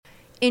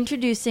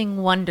Introducing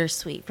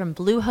Wondersuite from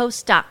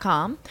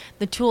Bluehost.com,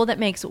 the tool that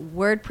makes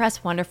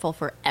WordPress wonderful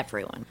for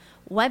everyone.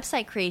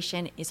 Website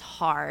creation is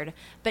hard,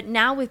 but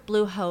now with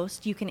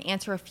Bluehost, you can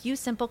answer a few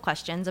simple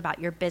questions about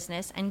your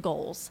business and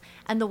goals,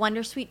 and the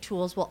Wondersuite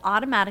tools will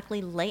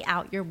automatically lay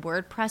out your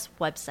WordPress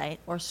website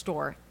or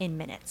store in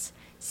minutes.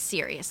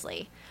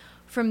 Seriously.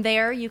 From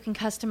there, you can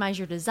customize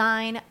your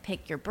design,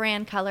 pick your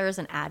brand colors,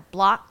 and add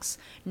blocks.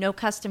 No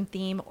custom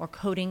theme or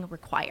coding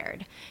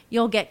required.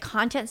 You'll get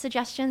content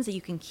suggestions that you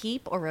can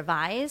keep or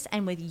revise,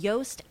 and with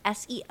Yoast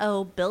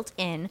SEO built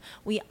in,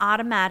 we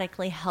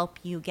automatically help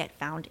you get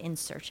found in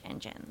search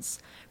engines.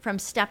 From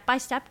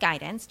step-by-step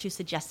guidance to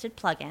suggested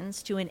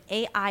plugins to an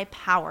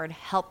AI-powered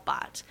help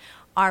bot,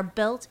 our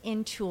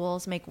built-in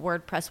tools make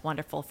WordPress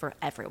wonderful for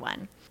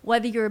everyone.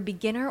 Whether you're a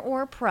beginner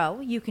or a pro,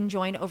 you can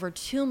join over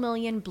 2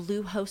 million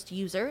Bluehost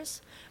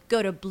users.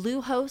 Go to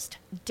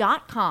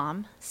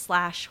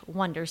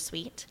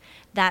bluehost.com/wondersuite.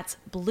 That's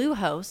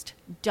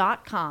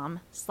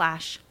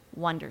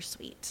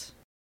bluehost.com/wondersuite.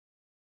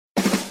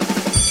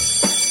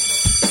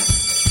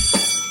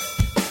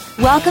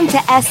 Welcome to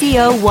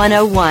SEO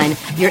 101,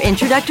 your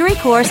introductory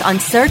course on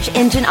search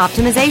engine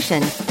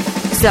optimization.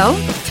 So,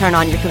 turn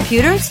on your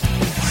computers,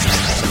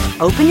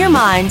 open your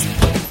minds,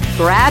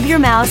 grab your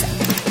mouse,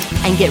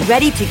 and get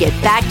ready to get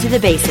back to the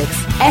basics.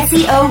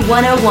 SEO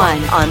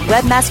 101 on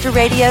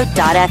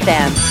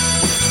webmasterradio.fm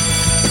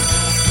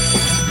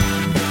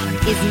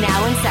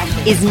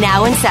is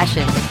now in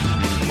session.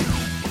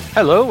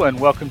 Hello and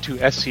welcome to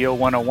SEO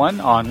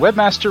 101 on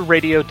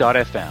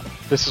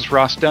webmasterradio.fm. This is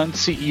Ross Dunn,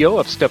 CEO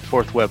of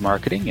Stepforth Web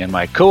Marketing, and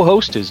my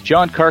co-host is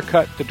John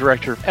Carcutt, the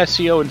Director of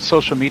SEO and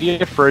Social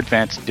Media for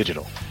Advanced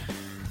Digital.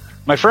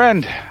 My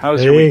friend,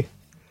 how's your week?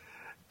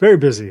 Very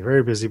busy,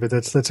 but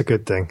that's a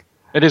good thing.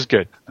 It is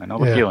good. I know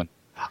the feeling.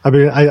 I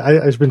mean,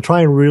 I've been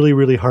trying really,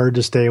 really hard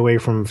to stay away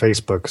from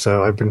Facebook,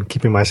 so I've been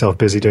keeping myself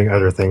busy doing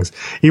other things.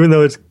 Even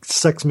though it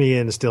sucks me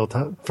in still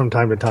from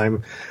time to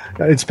time,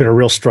 it's been a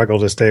real struggle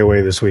to stay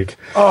away this week.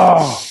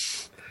 Oh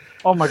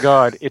my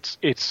God! It's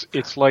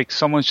like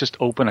someone's just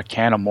opened a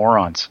can of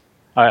morons.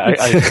 I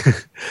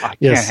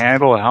can't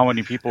handle how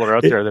many people are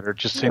out there that are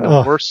just saying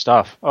the worst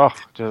stuff.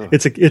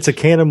 It's a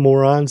can of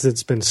morons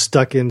that's been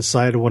stuck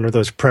inside of one of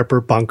those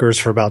prepper bunkers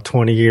for about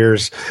 20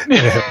 years and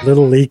a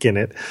little leak in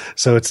it.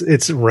 So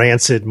it's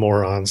rancid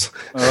morons.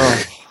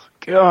 Oh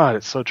God,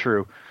 it's so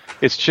true.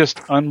 It's just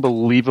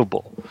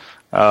unbelievable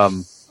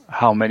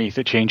how many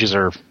changes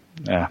are.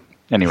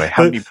 Anyway,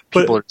 how many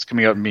people are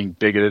coming out and being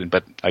bigoted?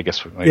 But I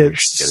guess we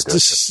should get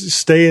it.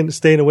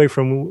 Staying away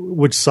from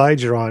which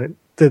side you're on.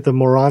 The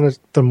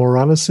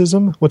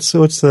moronicism. What's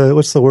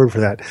the word for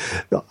that?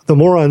 The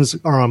morons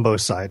are on both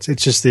sides.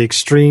 It's just the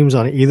extremes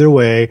on either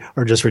way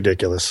are just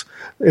ridiculous.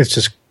 It's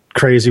just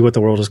crazy what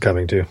the world is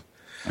coming to.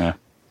 Yeah.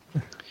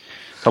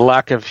 The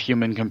lack of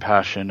human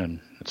compassion and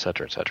et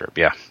cetera, et cetera.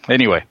 Yeah.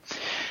 Anyway,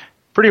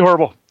 pretty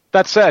horrible.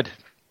 That said,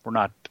 we're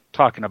not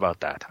talking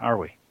about that, are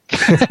we?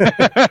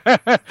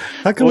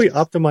 How can we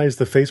optimize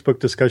the Facebook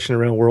discussion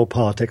around world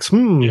politics?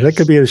 That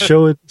could be a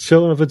show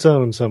of its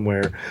own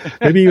somewhere.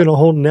 Maybe even a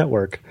whole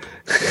network.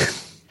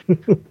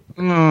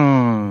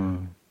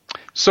 So,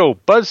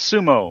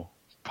 BuzzSumo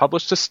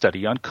published a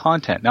study on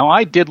content. Now,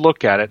 I did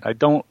look at it. I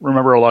don't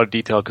remember a lot of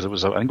detail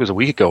because I think it was a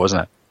week ago,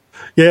 wasn't it?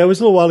 Yeah, it was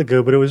a little while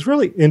ago, but it was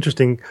really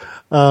interesting.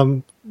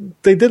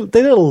 They did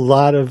a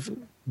lot of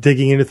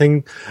digging into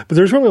things, but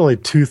there's really only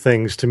two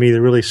things to me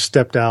that really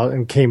stepped out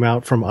and came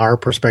out from our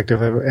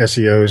perspective of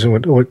SEOs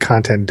and what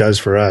content does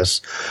for us.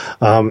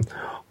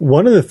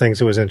 One of the things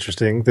that was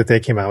interesting that they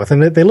came out with,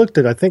 and they looked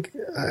at, I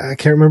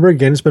can't remember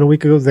again, it's been a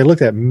week ago, they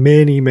looked at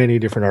many, many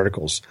different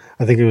articles.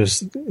 I think it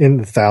was in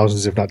the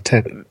thousands, if not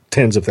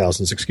tens of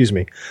thousands, excuse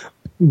me.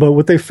 But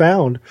what they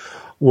found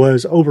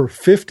was over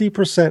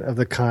 50% of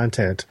the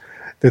content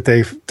that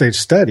they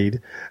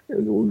studied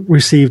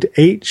received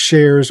 8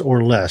 shares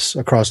or less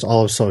across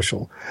all of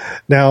social.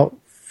 Now,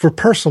 for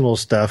personal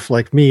stuff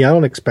like me, I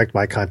don't expect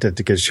my content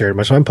to get shared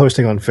much. I'm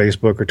posting on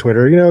Facebook or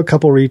Twitter, a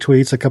couple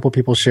retweets, a couple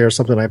people share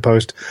something I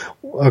post.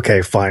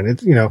 Okay, fine. And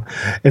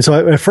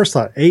so I first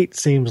thought 8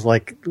 seems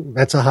like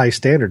that's a high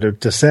standard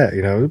to set.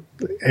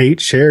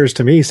 8 shares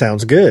to me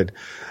sounds good.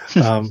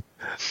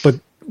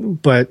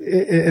 But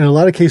in a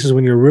lot of cases,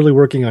 when you're really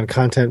working on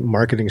content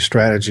marketing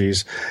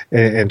strategies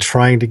and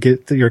trying to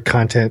get your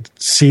content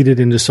seeded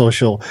into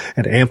social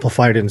and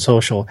amplified in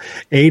social,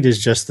 8 is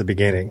just the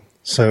beginning.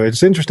 So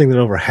it's interesting that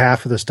over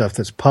half of the stuff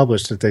that's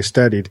published that they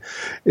studied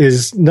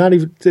is not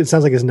even, it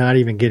sounds like it's not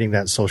even getting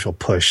that social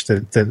push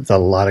that a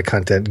lot of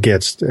content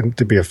gets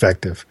to be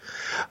effective.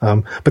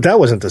 But that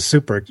wasn't the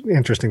super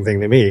interesting thing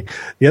to me.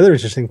 The other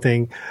interesting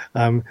thing,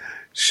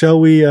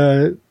 shall we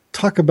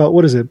talk about,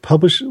 what is it?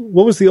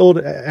 What was the old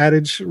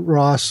adage,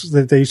 Ross,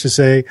 that they used to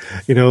say,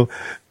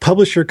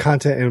 publish your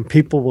content and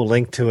people will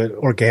link to it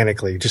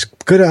organically. Just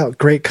put out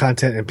great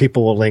content and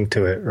people will link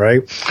to it,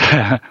 right?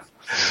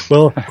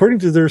 Well, according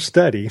to their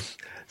study,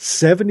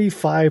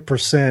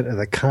 75% of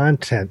the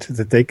content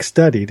that they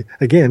studied,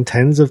 again,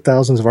 tens of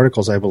thousands of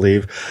articles, I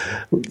believe,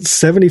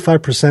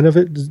 75% of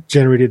it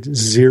generated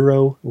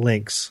 0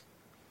 links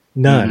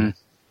None.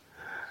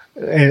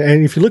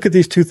 And if you look at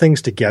these two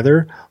things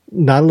together,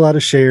 not a lot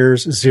of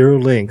shares, 0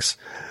 links.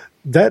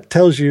 That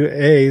tells you,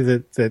 A,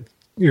 that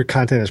your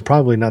content is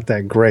probably not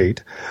that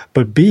great,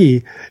 but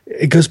B,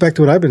 it goes back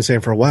to what I've been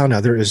saying for a while now.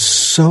 There is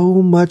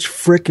so much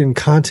frickin'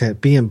 content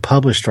being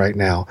published right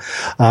now.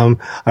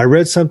 I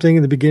read something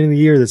in the beginning of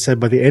the year that said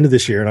by the end of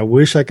this year, and I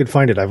wish I could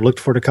find it. I've looked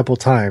for it a couple of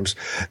times,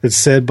 that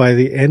said by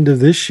the end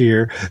of this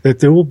year that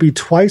there will be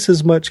twice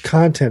as much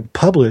content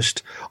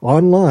published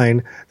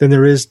online than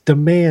there is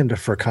demand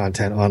for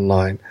content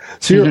online.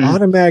 So you're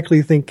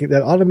automatically thinking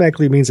that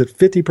automatically means that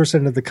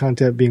 50% of the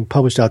content being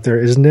published out there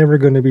is never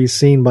going to be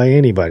seen by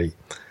anybody.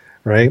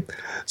 Right.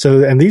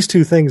 So, and these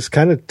two things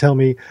kind of tell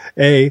me,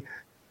 A,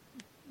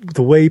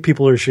 the way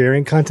people are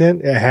sharing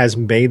content, it has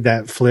made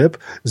that flip.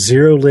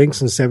 0 links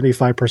and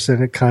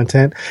 75% of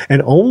content,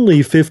 and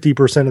only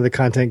 50% of the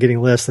content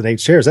getting less than 8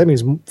 shares. That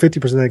means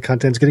 50% of the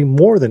content is getting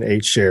more than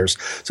 8 shares.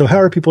 So how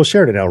are people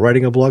sharing it now?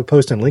 Writing a blog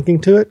post and linking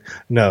to it?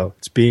 No,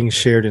 it's being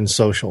shared in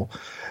social.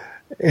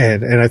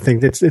 And I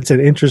think it's an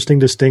interesting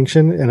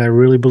distinction, and I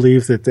really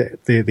believe that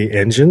the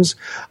engines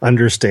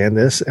understand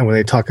this. And when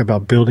they talk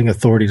about building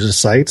authorities of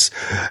sites,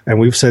 and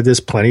we've said this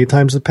plenty of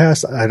times in the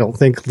past, I don't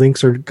think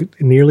links are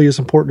nearly as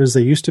important as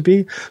they used to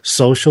be.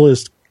 Social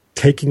is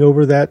taking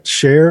over that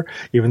share,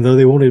 even though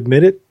they won't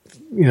admit it.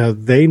 You know,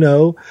 they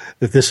know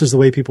that this is the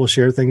way people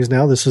share things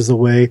now. This is the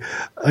way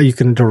you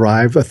can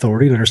derive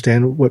authority and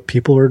understand what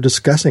people are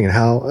discussing and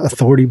how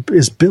authority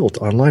is built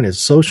online. It's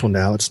social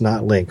now. It's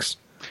not links.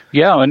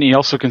 Yeah, and you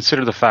also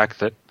consider the fact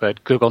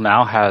that Google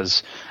now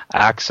has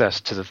access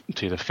to the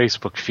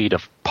Facebook feed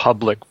of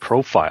public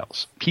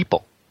profiles,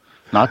 people,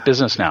 not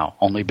business now,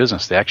 only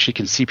business. They actually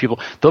can see people.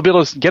 They'll be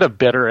able to get a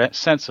better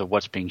sense of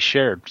what's being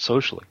shared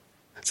socially.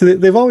 So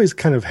they've always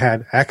kind of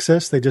had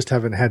access. They just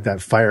haven't had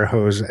that fire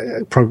hose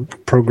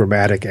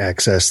programmatic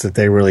access that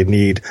they really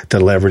need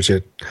to leverage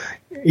it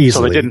easily.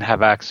 So they didn't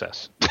have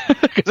access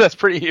because that's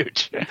pretty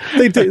huge.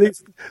 They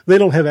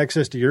don't have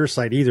access to your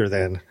site either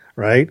then.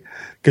 Right?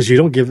 Because you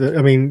don't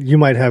you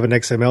might have an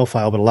XML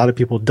file, but a lot of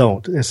people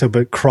don't. And so,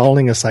 but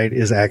crawling a site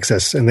is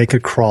access, and they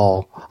could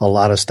crawl a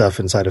lot of stuff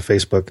inside of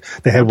Facebook.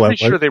 I'm pretty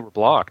sure they were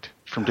blocked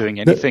from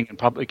doing anything in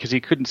public because you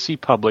couldn't see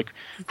public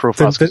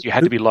profiles because you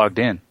had to be logged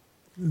in.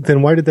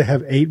 Then why did they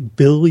have 8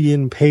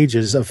 billion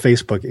pages of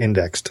Facebook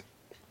indexed?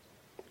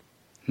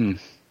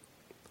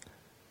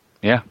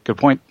 Yeah, good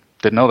point.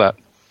 Didn't know that.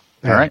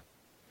 All right.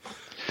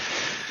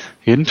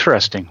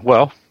 Interesting.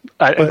 Well,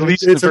 at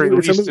least at the very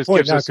least, this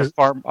gives us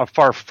a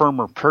far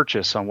firmer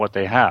purchase on what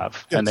they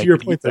have. Yeah, and to your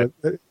point,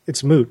 that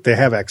it's moot. They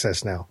have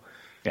access now.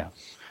 Yeah,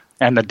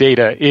 and the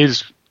data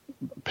is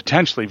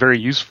potentially very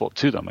useful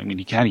to them. I mean,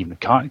 you can't even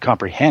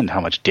comprehend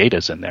how much data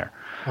is in there.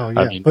 Oh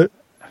yeah,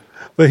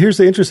 but here's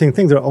the interesting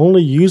thing: they're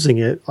only using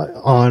it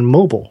on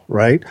mobile,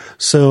 right?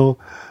 So,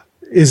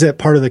 is that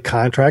part of the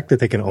contract that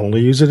they can only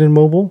use it in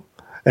mobile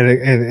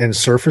and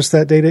surface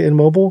that data in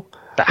mobile?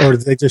 Or do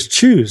they just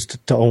choose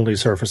to only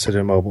surface it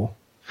in mobile?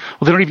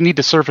 Well, they don't even need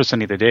to surface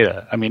any of the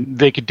data. I mean,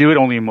 they could do it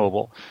only in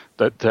mobile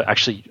to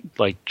actually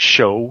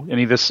show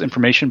any of this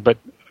information, but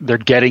they're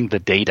getting the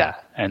data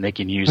and they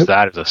can use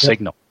that as a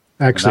signal.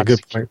 Actually,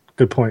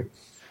 good point.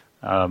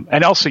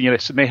 And also,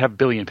 it may have 1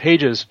 billion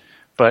pages,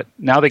 but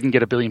now they can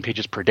get 1 billion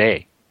pages per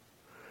day.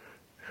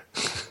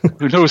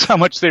 Who knows how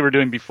much they were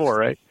doing before,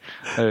 right?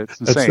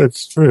 It's insane.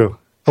 That's true.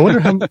 I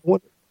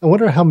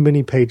wonder how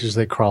many pages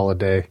they crawl a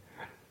day.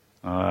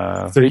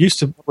 They're used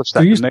to.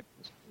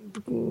 I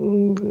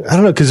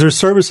don't know, because there's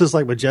services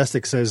like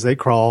Majestic says they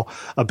crawl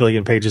 1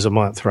 billion pages a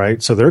month,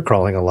 right? So they're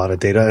crawling a lot of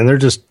data, and they're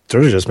just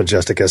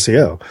Majestic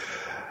SEO.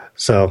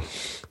 So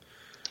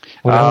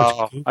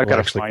I got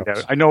to find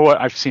out. I know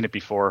I've seen it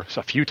before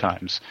a few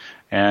times,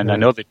 and I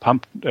know they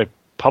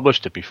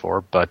published it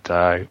before, but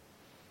I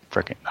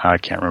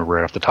can't remember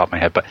right off the top of my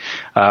head. But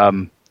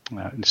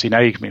see, now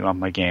you can be on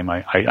my game.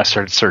 I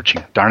started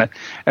searching. Darn it!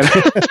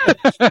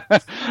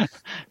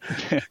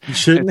 You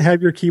shouldn't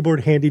have your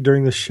keyboard handy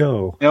during the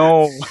show.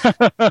 No.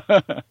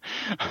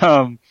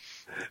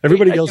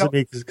 Everybody yells at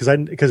me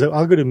because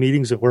I'll go to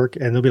meetings at work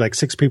and there'll be like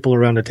 6 people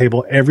around the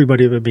table.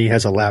 Everybody but me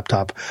has a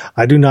laptop.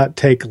 I do not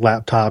take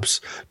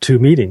laptops to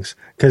meetings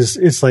because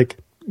it's like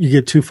you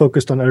get too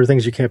focused on other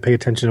things. You can't pay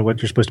attention to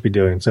what you're supposed to be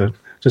doing. So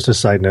just a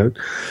side note.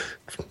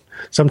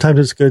 Sometimes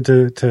it's good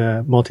to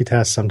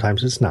multitask.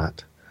 Sometimes it's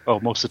not. Oh,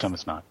 most of the time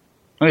it's not.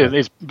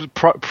 It's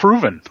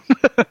proven,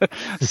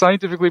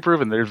 scientifically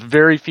proven. There's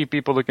very few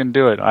people that can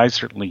do it. I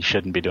certainly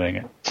shouldn't be doing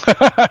it.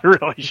 I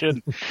really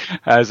shouldn't,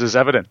 as is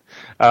evident.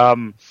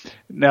 Now,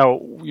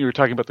 you were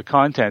talking about the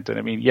content, and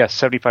I mean, yes,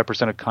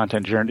 75% of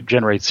content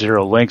generates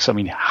 0 links. I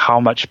mean,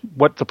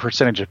 what the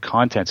percentage of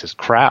content is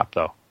crap,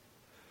 though?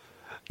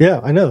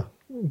 Yeah, I know.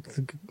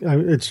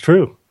 It's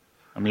true.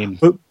 I mean,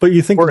 but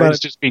you think about it's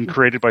just being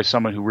created by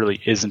someone who really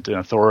isn't an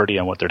authority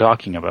on what they're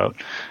talking about,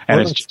 and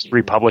it's just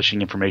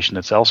republishing information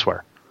that's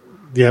elsewhere.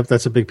 Yeah,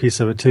 that's a big piece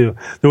of it too.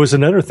 There was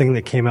another thing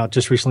that came out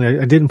just recently.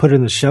 I didn't put it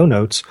in the show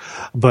notes,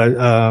 but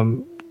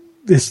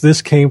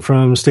this came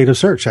from State of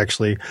Search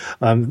actually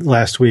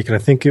last week, and I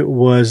think it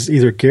was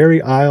either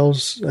Gary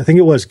Iles. I think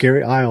it was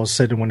Gary Iles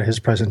said in one of his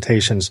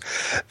presentations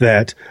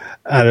that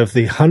out of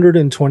the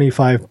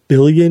 125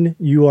 billion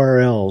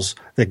URLs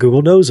that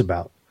Google knows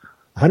about,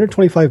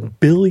 125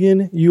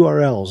 billion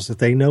URLs that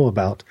they know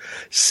about,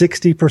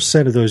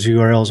 60% of those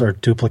URLs are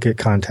duplicate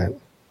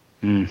content.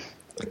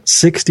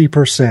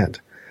 60%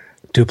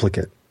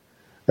 duplicate.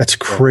 That's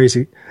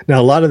crazy.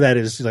 Now, a lot of that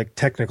is like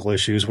technical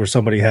issues where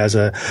somebody has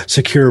a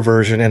secure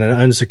version and an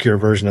unsecure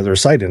version of their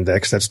site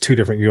index. That's two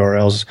different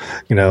URLs,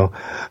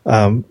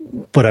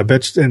 but I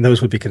bet, and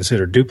those would be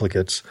considered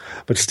duplicates.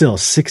 But still,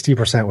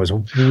 60% was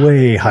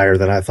way higher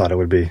than I thought it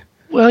would be.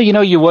 Well,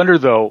 you wonder,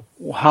 though,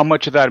 how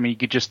much of that, you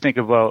could just think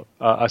about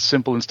a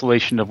simple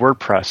installation of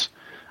WordPress.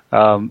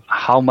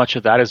 How much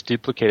of that is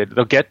duplicated?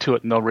 They'll get to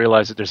it and they'll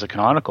realize that there's a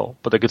canonical,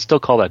 but they could still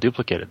call that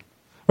duplicated.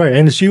 Right,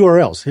 and it's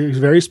URLs. He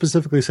very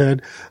specifically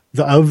said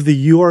of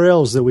the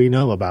URLs that we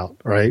know about,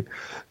 right?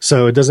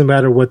 So it doesn't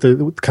matter what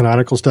the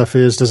canonical stuff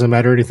is, doesn't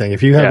matter anything.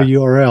 If you have a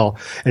URL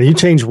and you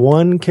change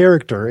one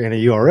character in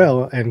a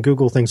URL and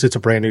Google thinks it's a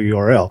brand new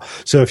URL.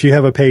 So if you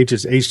have a page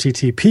that's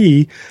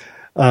HTTP,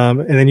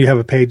 and then you have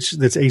a page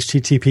that's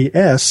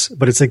HTTPS,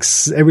 but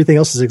it's everything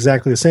else is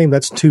exactly the same,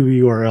 that's two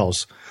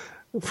URLs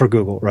for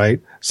Google, right?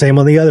 Same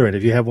on the other end.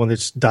 If you have one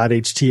that's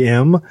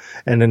 .htm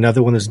and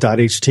another one that's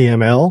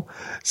 .html,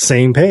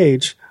 same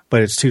page,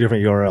 but it's two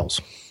different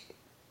URLs.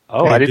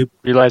 Oh, I didn't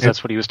realize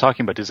that's what he was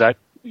talking about. Is that,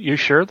 you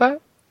sure of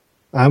that?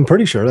 I'm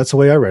pretty sure. That's the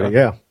way I read it,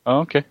 yeah. Oh,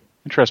 okay.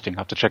 Interesting. I'll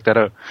have to check that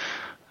out.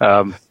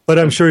 But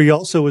I'm sure he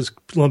also was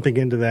lumping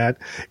into that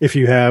if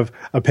you have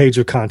a page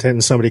of content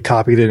and somebody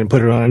copied it and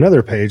put it on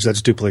another page,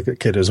 that's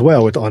duplicate as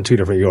well on two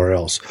different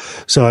URLs.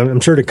 So I'm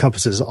sure it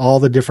encompasses all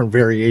the different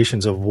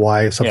variations of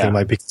why something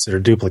might be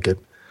considered duplicate.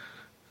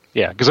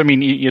 Yeah, because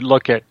you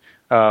look at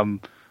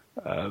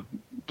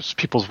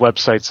people's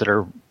websites that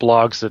are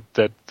blogs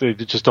that they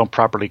just don't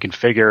properly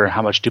configure,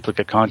 how much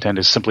duplicate content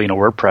is simply in a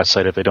WordPress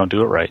site if they don't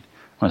do it right.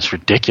 Well, it's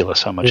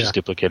ridiculous how much is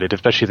duplicated,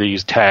 especially if they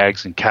use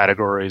tags and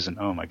categories and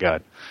oh my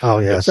God. Oh,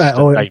 yes. It's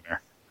a nightmare.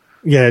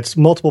 Yeah, it's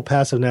multiple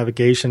paths of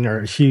navigation are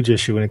a huge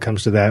issue when it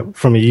comes to that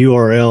from a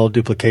URL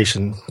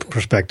duplication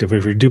perspective.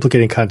 If you're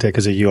duplicating content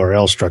because of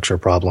URL structure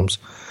problems.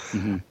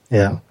 Mm-hmm.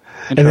 Yeah.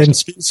 And then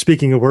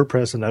speaking of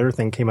WordPress, another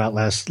thing came out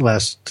last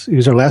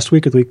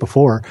week or the week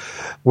before.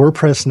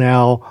 WordPress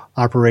now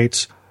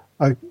operates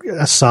a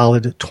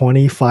solid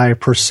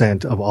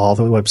 25% of all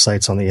the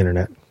websites on the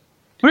internet.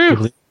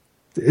 Woo!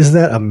 Isn't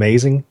that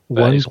amazing?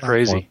 That is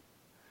crazy.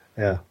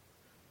 Yeah.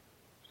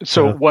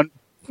 So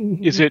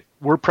is it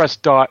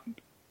WordPress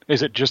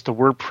is it just the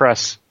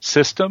WordPress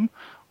system?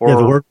 Or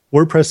the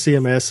WordPress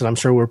CMS, and I'm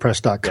sure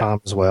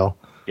WordPress.com as well.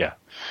 Yeah.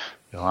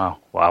 Wow.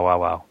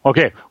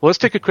 Okay, well, let's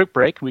take a quick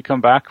break. When we come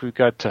back, we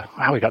got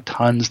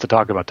tons to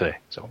talk about today.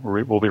 So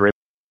we'll be right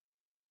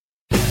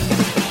back.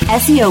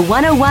 SEO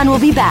 101 will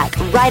be back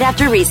right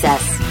after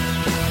recess.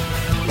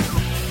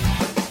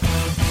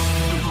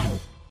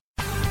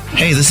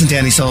 Hey, this is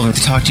Danny Sullivan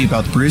to talk to you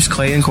about Bruce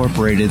Clay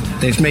Incorporated.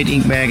 They've made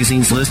Inc.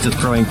 Magazine's list of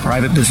growing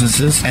private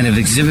businesses and have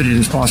exhibited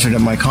and sponsored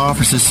at my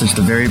conferences since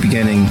the very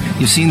beginning.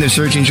 You've seen their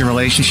search engine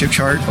relationship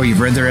chart, or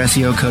you've read their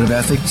SEO code of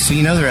ethics, so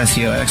you know they're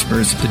SEO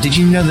experts. But did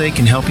you know they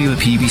can help you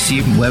with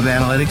PPC, web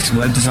analytics,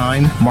 web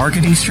design,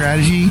 marketing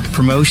strategy,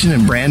 promotion,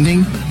 and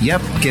branding?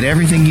 Yep, get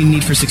everything you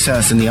need for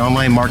success in the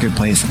online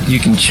marketplace. You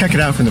can check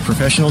it out from the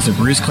professionals at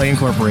Bruce Clay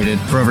Incorporated.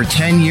 For over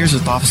 10 years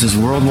with offices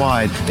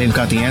worldwide, they've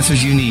got the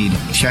answers you need.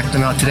 Check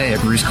them out today at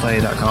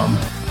bruceclay.com.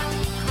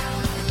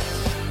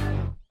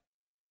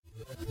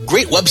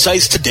 Great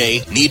websites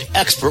today need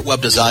expert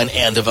web design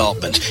and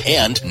development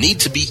and need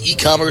to be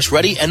e-commerce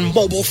ready and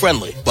mobile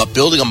friendly. But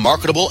building a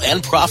marketable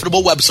and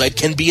profitable website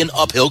can be an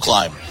uphill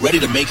climb. Ready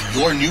to make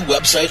your new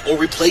website or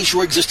replace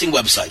your existing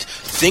website?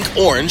 Think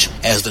Orange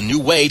as the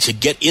new way to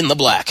get in the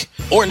black.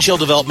 Orange Hill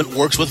Development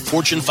works with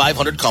Fortune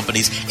 500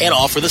 companies and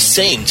offer the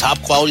same top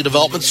quality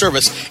development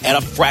service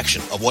at a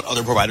fraction of what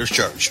other providers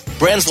charge.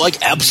 Brands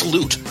like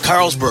Absolute,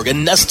 Carlsberg,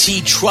 and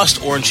Nestea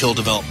trust Orange Hill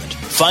Development.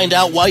 Find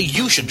out why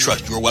you should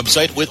trust your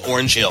website with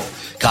Orange Hill.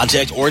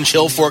 Contact Orange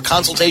Hill for a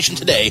consultation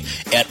today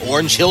at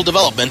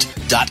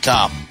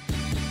orangehilldevelopment.com.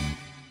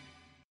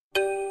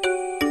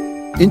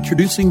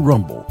 Introducing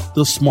Rumble,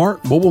 the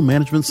smart mobile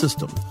management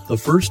system, the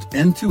first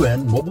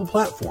end-to-end mobile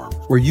platform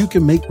where you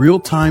can make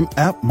real-time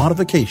app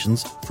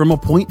modifications from a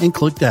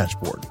point-and-click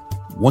dashboard.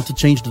 Want to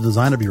change the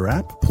design of your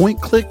app?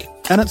 Point-click,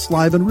 and it's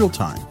live in real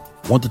time.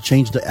 Want to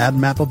change the ad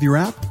map of your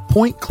app?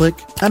 Point-click,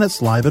 and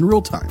it's live in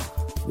real time.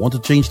 Want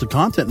to change the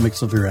content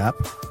mix of your app?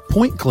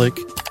 Point-click,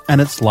 and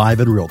it's live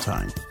in real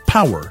time.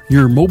 Power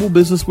your mobile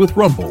business with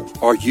Rumble.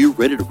 Are you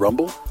ready to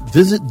rumble?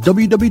 Visit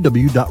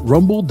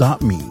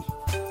www.rumble.me.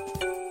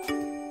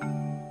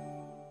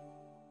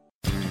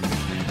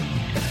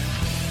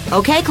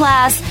 Okay,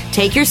 class,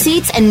 take your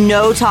seats and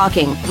no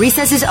talking.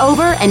 Recess is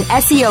over and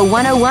SEO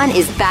 101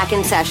 is back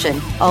in session,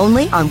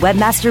 only on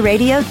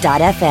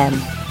webmasterradio.fm.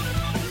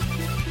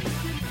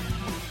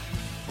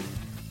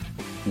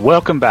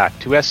 Welcome back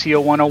to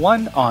SEO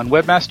 101 on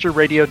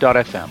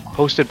WebmasterRadio.fm,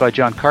 hosted by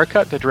John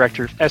Carcutt, the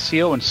Director of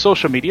SEO and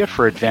Social Media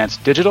for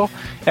Advanced Digital,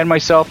 and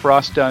myself,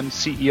 Ross Dunn,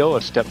 CEO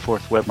of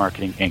Stepforth Web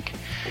Marketing, Inc.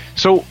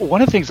 So one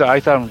of the things that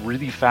I found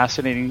really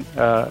fascinating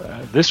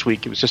this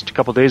week, it was just a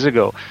couple days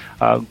ago,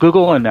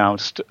 Google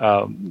announced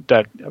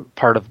that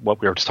part of what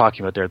we were just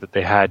talking about there, that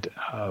they had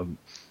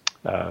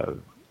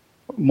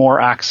more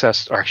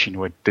access, or actually,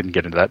 no, I didn't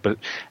get into that, but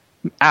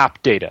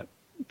app data.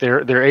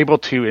 They're able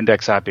to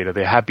index app data.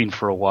 They have been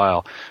for a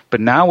while, but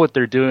now what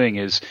they're doing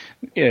is,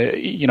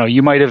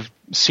 you might have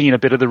seen a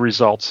bit of the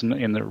results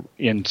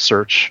in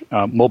search,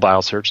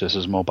 mobile search. This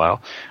is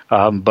mobile,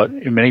 but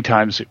many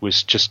times it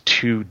was just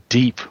too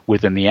deep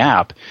within the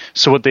app.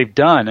 So what they've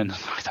done, and I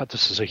thought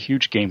this is a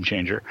huge game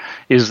changer,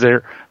 is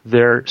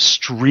they're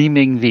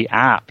streaming the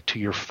app to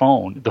your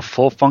phone, the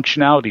full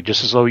functionality,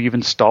 just as though you've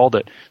installed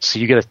it, so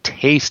you get a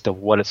taste of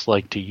what it's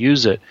like to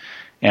use it.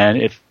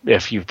 And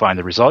if you find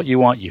the result you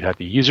want, you have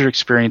the user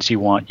experience you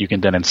want, you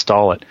can then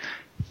install it.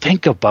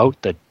 Think about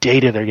the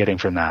data they're getting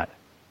from that.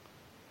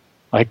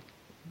 Like,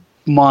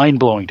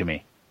 mind-blowing to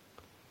me.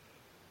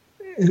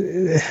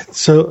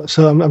 So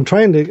I'm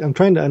trying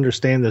to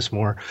understand this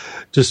more,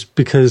 just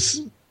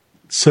because.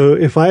 So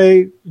if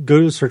I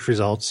go to search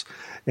results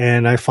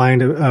and I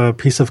find a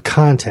piece of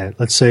content,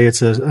 let's say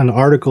it's an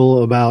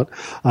article about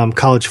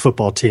college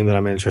football team that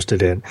I'm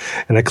interested in,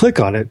 and I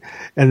click on it,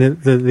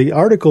 and the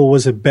article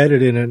was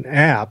embedded in an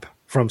app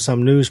from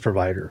some news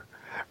provider,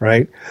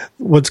 right?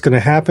 What's going to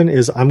happen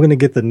is I'm going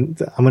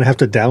to have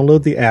to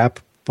download the app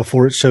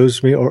before it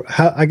shows me, or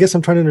how, I guess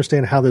I'm trying to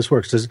understand how this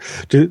works.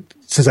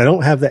 Since I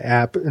don't have the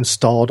app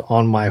installed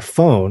on my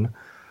phone,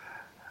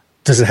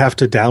 does it have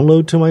to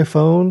download to my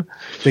phone?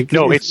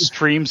 No, it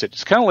streams it.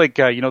 It's kind of like,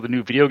 the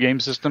new video game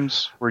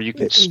systems where you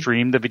can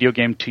stream the video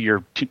game to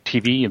your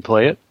TV and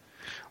play it.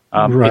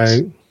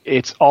 Right.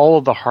 It's all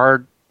of the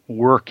hard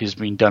work is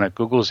being done at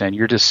Google's end.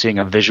 You're just seeing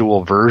a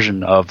visual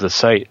version of the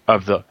site,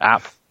 of the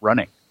app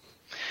running.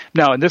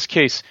 Now, in this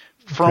case,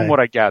 from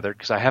what I gathered,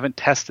 because I haven't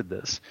tested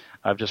this,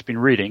 I've just been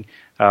reading,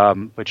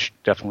 which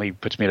definitely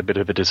puts me at a bit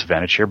of a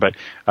disadvantage here. But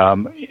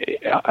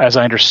as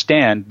I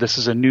understand, this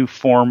is a new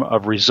form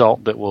of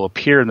result that will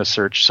appear in the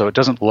search, so it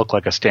doesn't look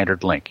like a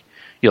standard link.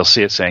 You'll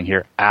see it saying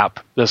here,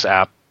 this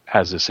app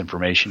has this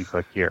information,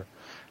 click here.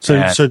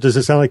 So does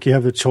it sound like you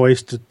have the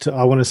choice to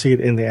I want to see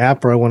it in the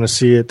app, or I want to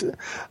see it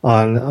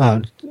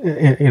on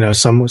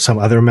some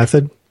other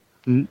method?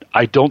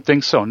 I don't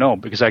think so, no,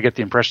 because I get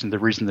the impression the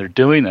reason they're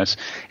doing this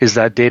is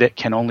that data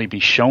can only be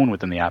shown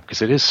within the app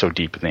because it is so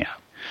deep in the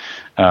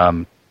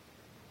app.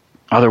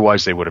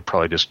 Otherwise, they would have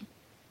probably just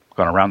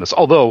gone around this.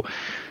 Although,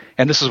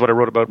 and this is what I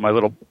wrote about in my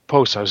little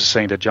post, I was just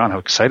saying to John how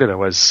excited I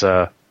was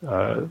that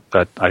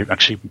I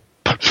actually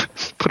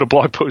put a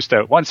blog post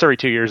out. Once every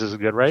 2 years is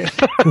good, right?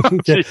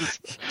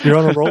 You're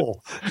on a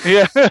roll.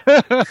 Yeah.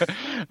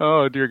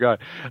 Oh, dear God.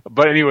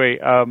 But anyway,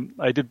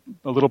 I did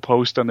a little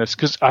post on this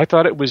because I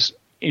thought it was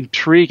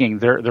intriguing.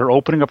 They're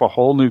opening up a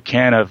whole new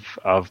can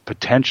of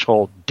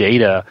potential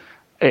data.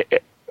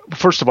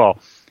 First of all,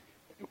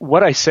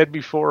 what I said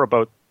before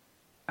about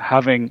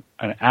having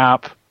an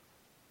app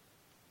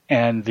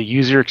and the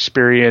user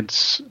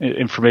experience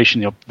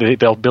information, they'll be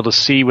able to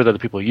see whether the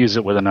people use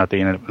it, whether or not they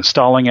end up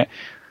installing it.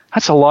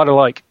 That's a lot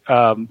of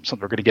something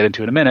we're going to get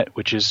into in a minute,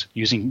 which is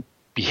using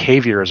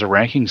behavior as a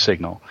ranking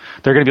signal.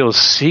 They're going to be able to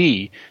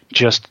see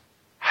just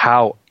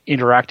how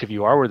interactive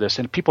you are with this,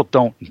 and if people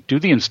don't do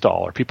the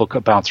install, or people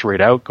bounce right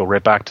out, go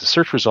right back to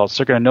search results,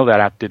 they're going to know that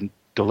app didn't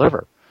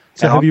deliver.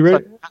 So have you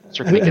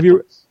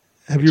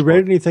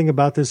read anything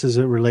about this as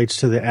it relates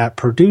to the app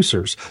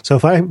producers? So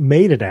if I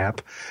made an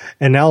app,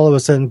 and now all of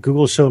a sudden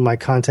Google's showing my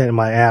content in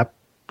my app,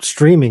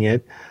 streaming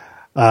it,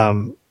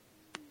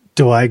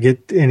 do I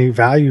get any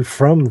value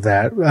from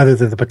that other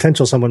than the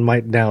potential someone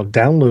might now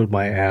download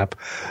my app?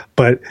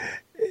 But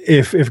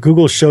if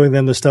Google's showing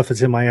them the stuff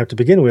that's in my app to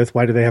begin with,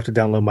 why do they have to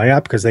download my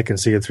app? Because they can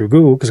see it through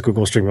Google, because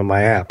Google's streaming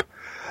my app.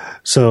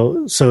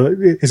 So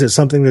is it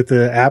something that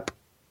the app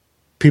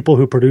people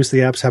who produce the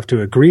apps have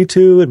to agree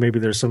to? And maybe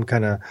there's some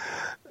kind of,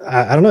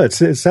 I don't know.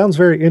 It sounds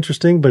very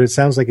interesting, but it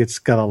sounds like it's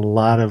got a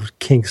lot of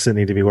kinks that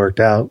need to be worked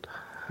out.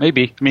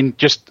 Maybe. I mean,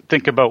 just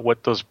think about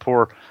what those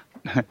poor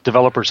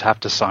developers have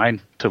to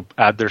sign to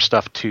add their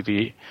stuff to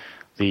the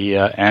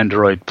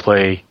Android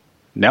Play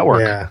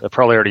network. Yeah. They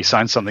probably already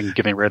signed something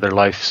giving away their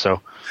life. So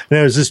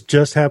now, is this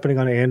just happening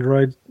on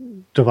Android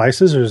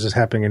devices, or is this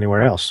happening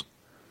anywhere else?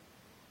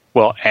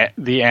 Well,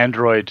 the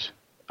Android.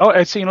 Oh,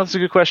 I see. That's a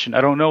good question.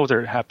 I don't know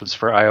whether it happens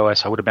for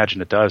iOS. I would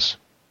imagine it does,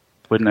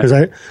 wouldn't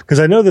it? Because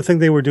I know the thing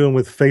they were doing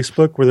with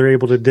Facebook, where they're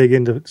able to dig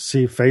in to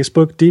see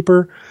Facebook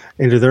deeper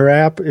into their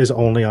app, is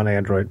only on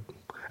Android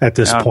at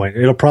this point.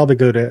 It'll probably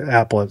go to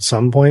Apple at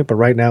some point, but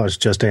right now it's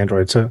just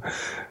Android. So it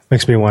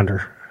makes me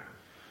wonder.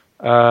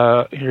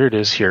 Here it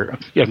is here.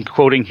 I'm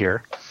quoting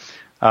here.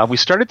 We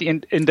started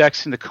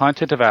indexing the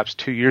content of apps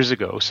 2 years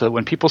ago so that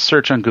when people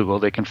search on Google,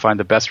 they can find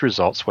the best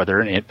results,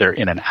 whether they're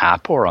in an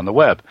app or on the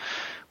web.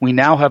 we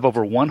now have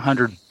over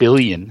 100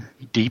 billion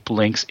deep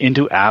links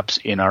into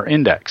apps in our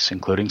index,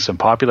 including some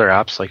popular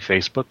apps like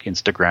Facebook,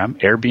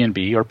 Instagram,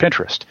 Airbnb, or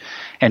Pinterest.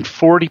 And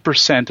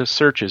 40% of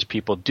searches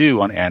people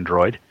do on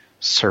Android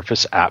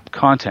surface app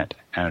content,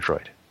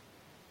 Android.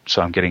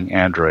 So I'm getting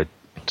Android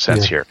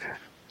sense here,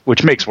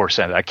 which makes more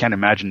sense. I can't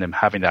imagine them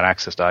having that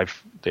access to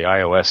the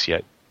iOS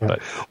yet. But.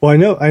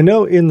 Well, I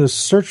know in the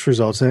search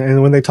results,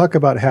 and when they talk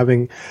about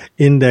having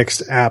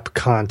indexed app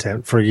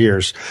content for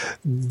years,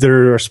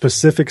 there are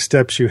specific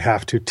steps you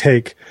have to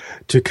take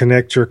to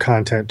connect your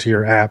content to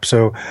your app.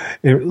 So,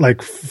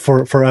 like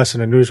for us in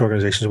the news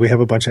organizations, we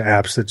have a bunch of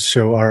apps that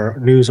show our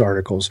news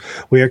articles.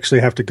 We actually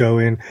have to go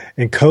in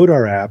and code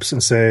our apps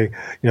and say,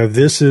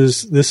 this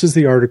is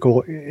the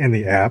article in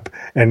the app,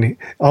 and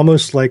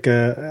almost like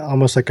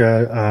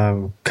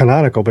a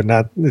canonical, but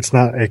it's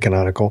not a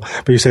canonical.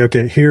 But you say,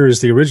 okay, here is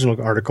the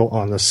original article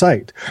on the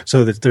site,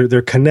 so that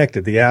they're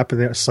connected. The app and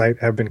the site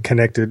have been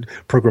connected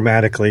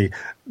programmatically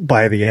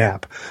by the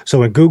app. So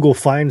when Google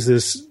finds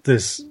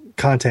this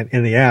content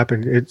in the app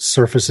and it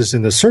surfaces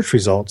in the search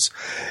results,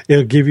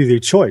 it'll give you the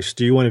choice.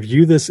 Do you want to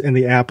view this in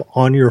the app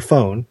on your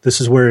phone?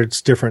 This is where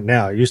it's different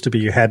now. It used to be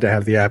you had to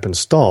have the app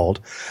installed,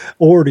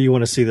 or do you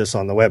want to see this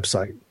on the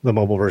website, the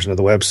mobile version of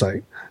the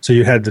website? So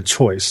you had the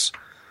choice,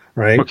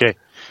 right? Okay.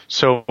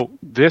 So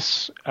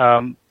this,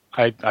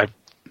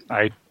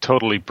 I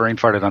totally brain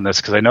farted on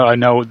this because I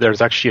know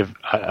there's actually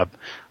a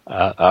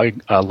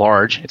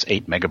large, it's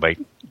 8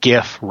 megabyte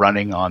GIF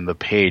running on the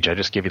page. I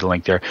just gave you the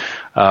link there,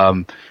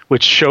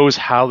 which shows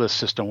how the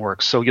system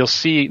works. So you'll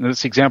see in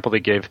this example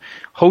they gave,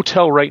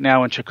 hotel right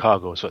now in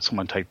Chicago is what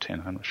someone typed in.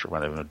 I'm not sure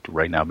what they're going to do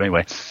right now, but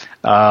anyway.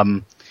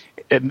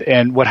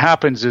 And what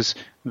happens is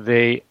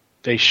they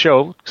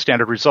show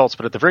standard results,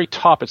 but at the very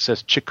top it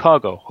says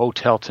Chicago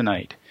Hotel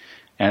Tonight,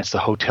 and it's the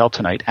Hotel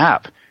Tonight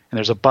app. And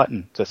there's a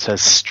button that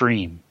says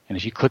Stream. And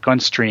if you click on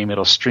Stream,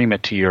 it'll stream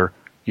it to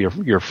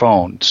your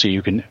phone so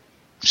you can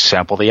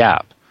sample the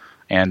app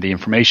and the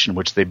information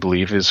which they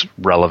believe is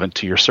relevant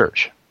to your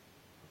search.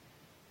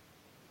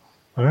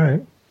 All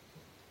right.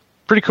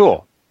 Pretty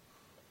cool.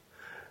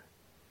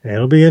 Yeah,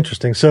 it'll be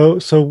interesting. So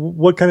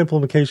what kind of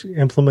what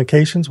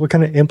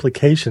kind of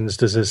implications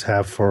does this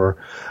have for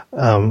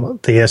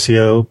the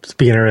SEO,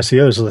 beginner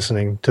SEOs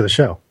listening to the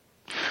show?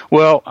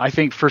 Well, I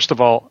think first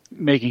of all,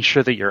 making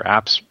sure that your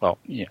apps. Well,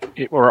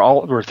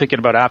 we're thinking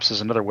about apps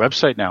as another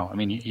website now. I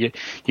mean,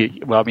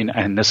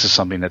 and this is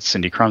something that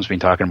Cindy Crum's been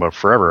talking about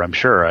forever. I'm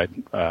sure.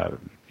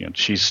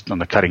 She's on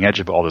the cutting edge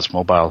of all this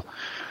mobile.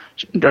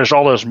 There's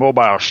all this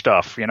mobile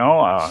stuff,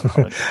 Yeah.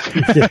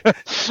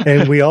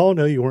 And we all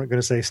know you weren't going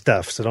to say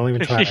stuff, so don't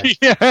even try.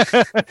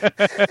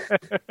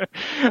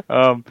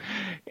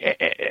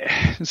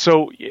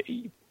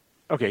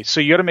 Okay, so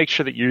you got to make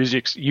sure that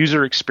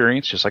user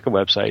experience, just like a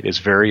website, is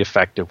very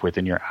effective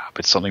within your app.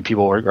 It's something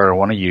people are going to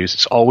want to use.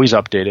 It's always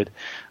updated.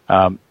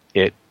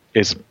 It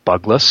is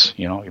bugless.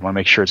 You want to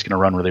make sure it's going to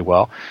run really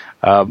well.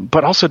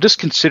 But also just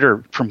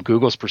consider from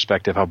Google's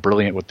perspective how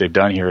brilliant what they've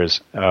done here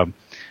is.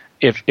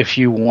 If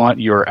you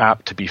want your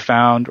app to be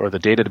found or the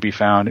data to be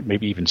found,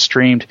 maybe even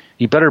streamed,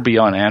 you better be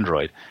on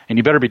Android, and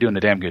you better be doing a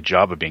damn good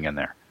job of being in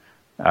there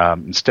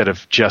instead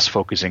of just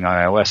focusing on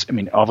iOS. I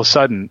mean, all of a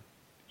sudden,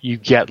 you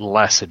get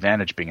less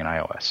advantage being in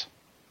iOS.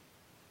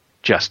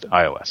 Just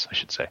iOS, I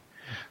should say.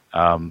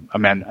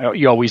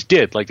 You always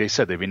did. Like they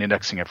said, they've been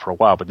indexing it for a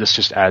while, but this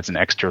just adds an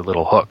extra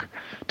little hook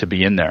to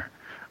be in there.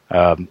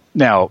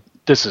 Now,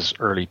 this is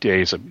early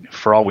days.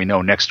 For all we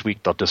know, next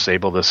week they'll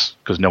disable this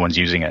because no one's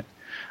using it.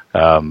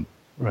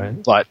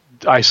 Right. But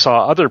I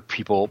saw other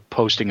people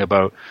posting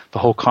about the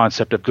whole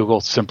concept of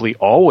Google simply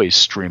always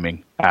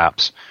streaming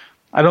apps.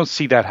 I don't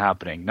see that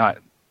happening, not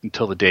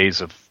until the days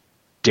of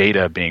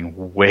data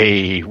being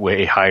way,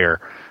 way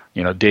higher,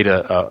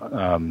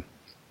 data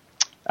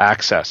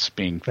access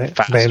being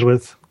faster.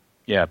 Bandwidth.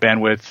 Yeah,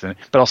 bandwidth,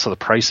 but also the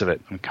price of it.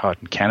 In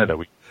Canada,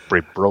 we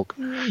broke.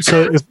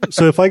 So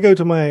if I go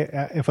to my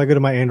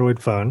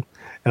Android phone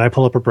and I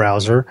pull up a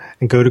browser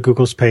and go to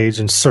Google's page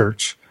and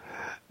search,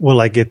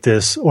 will I get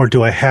this, or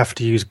do I have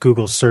to use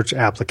Google's search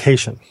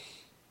application?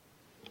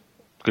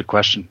 Good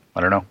question.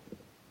 I don't know.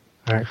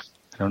 All right.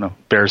 I don't know.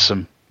 Bears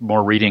some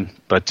more reading,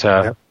 but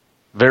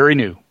very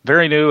new,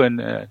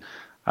 and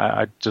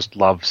I just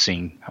love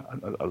seeing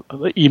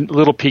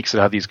little peeks at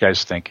how these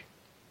guys think.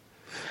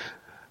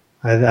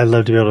 I'd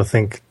love to be able to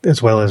think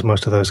as well as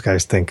most of those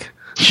guys think.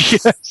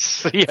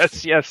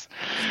 Yes,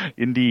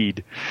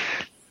 indeed.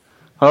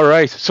 All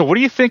right. So what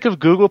do you think of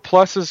Google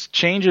Plus's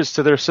changes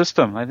to their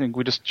system? I think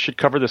we just should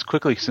cover this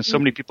quickly since so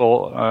many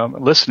people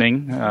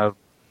listening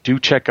do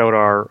check out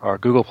our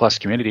Google Plus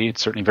community. It's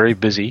certainly very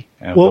busy.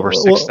 Over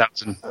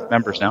 6,000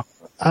 members now.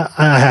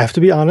 I have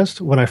to be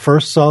honest. When I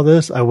first saw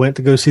this, I went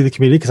to go see the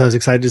community because I was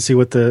excited to see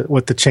what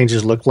the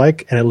changes looked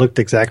like, and it looked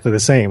exactly the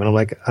same. And I'm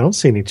like, I don't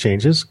see any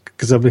changes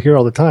because I've been here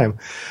all the time.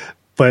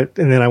 And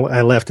then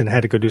I left and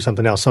had to go do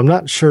something else. So I'm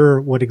not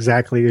sure what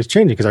exactly is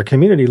changing because our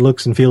community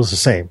looks and feels the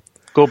same.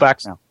 Go back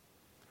now.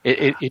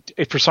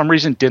 It for some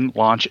reason didn't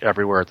launch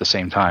everywhere at the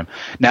same time.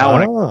 Now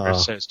when it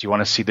says, "Do you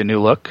want to see the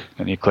new look?"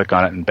 and you click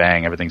on it, and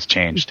bang, everything's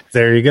changed.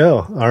 There you go.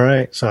 All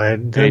right, so I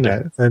hadn't done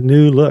that. A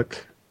new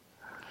look.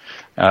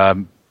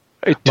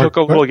 It took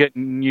a little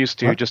getting used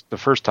to just the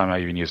first time I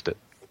even used it.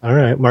 All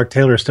right, Mark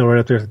Taylor is still right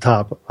up there at the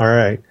top. All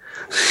right.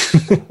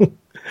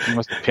 You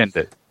must have pinned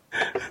it.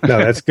 No,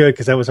 that's good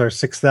because that was our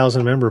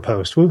 6,000 member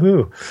post.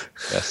 Woohoo!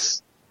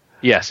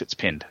 Yes, it's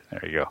pinned.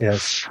 There you go.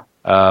 Yes.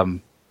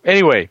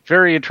 Anyway,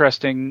 very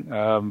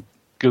interesting.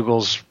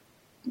 Google's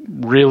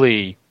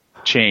really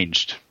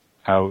changed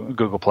how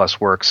Google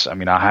Plus works. I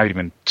mean, I haven't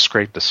even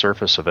scraped the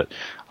surface of it.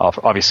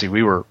 Obviously,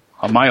 we were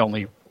my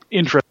only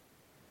interest.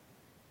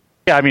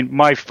 Yeah, I mean,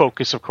 my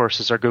focus, of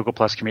course, is our Google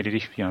Plus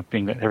community.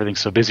 Being that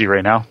everything's so busy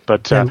right now.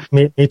 But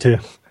me too.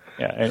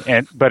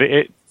 Yeah, but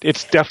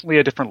it's definitely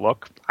a different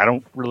look. I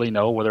don't really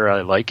know whether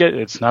I like it.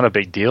 It's not a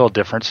big deal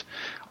difference.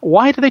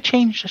 Why do they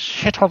change the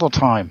shit all the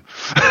time?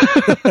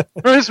 It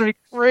drives me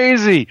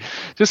crazy.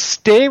 Just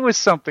stay with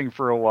something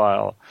for a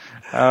while.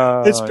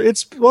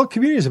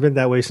 Communities have been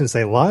that way since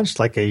they launched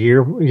like a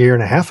year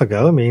and a half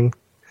ago. I mean,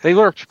 they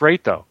worked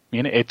great though. I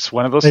mean, it's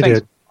one of those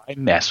things. I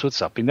mess with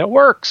something that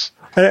works.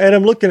 And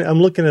I'm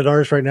looking at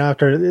ours right now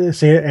after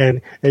seeing it,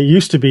 and it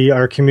used to be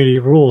our community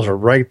rules are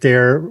right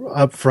there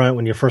up front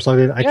when you first logged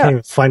in. I can't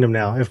even find them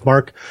now. If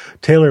Mark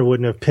Taylor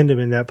wouldn't have pinned them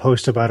in that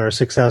post about our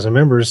 6,000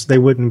 members, they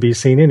wouldn't be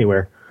seen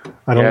anywhere.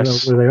 I don't know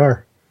where they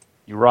are.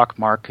 You rock,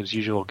 Mark, as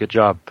usual. Good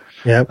job.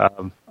 Yeah.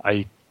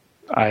 I'm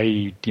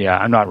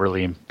not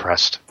really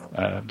impressed.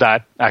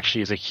 That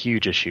actually is a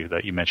huge issue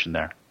that you mentioned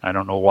there. I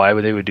don't know why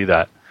they would do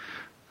that.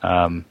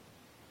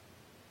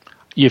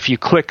 If you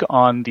click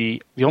on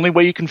the only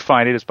way you can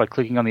find it is by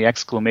clicking on the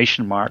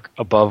exclamation mark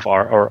above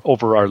or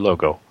over our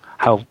logo.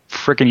 How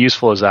freaking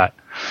useful is that?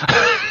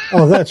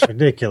 Oh, that's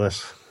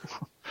ridiculous.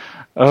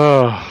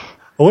 I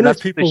wonder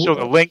if people they show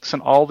the links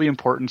and all the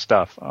important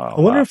stuff. I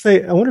wonder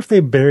if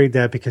they buried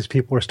that because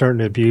people were starting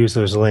to abuse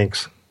those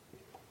links.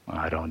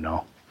 I don't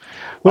know.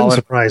 Wouldn't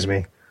surprise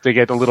me. They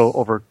get a little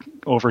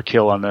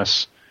overkill on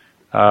this.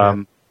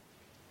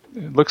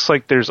 It looks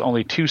like there's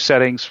only 2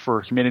 settings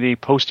for community: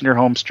 post in your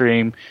home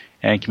stream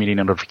and community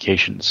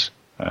notifications.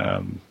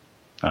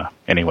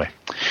 Anyway,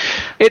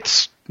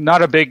 it's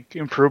not a big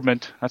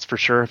improvement, that's for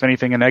sure. If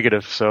anything, a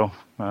negative. So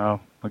I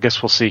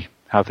guess we'll see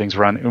how things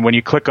run. And when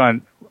you click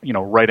on,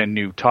 write a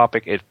new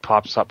topic, it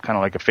pops up kind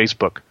of like a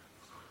Facebook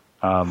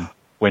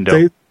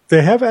window.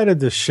 They have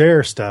added the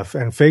share stuff,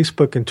 and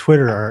Facebook and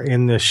Twitter are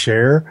in the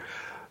share.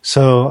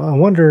 So I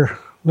wonder.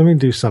 Let me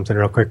do something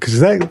real quick because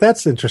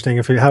that's interesting.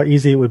 How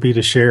easy it would be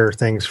to share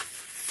things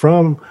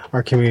from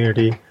our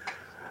community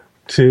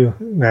to.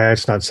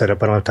 It's not set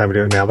up. I don't have time to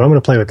do it now, but I'm going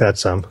to play with that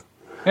some.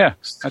 Yeah,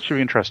 that should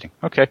be interesting.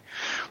 Okay.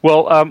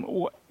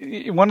 Well,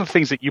 one of the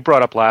things that you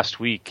brought up last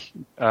week.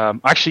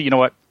 Actually, you know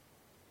what?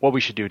 What we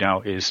should do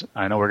now is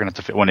I know we're going to have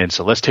to fit one in.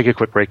 So let's take a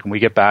quick break. When we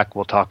get back,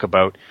 we'll talk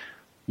about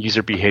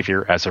user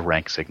behavior as a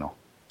rank signal.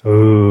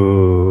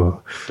 Ooh.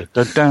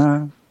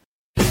 Da-da-da.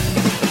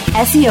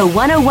 SEO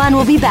 101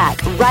 will be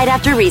back right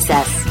after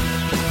recess.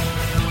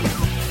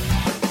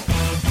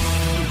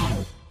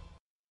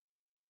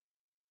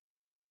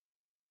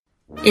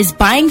 Is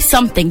buying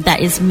something that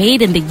is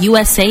made in the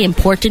USA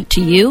important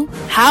to you?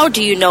 How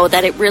do you know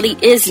that it really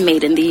is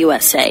made in the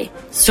USA?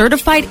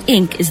 Certified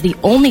Inc. is the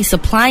only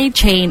supply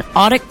chain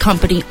audit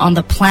company on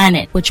the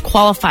planet which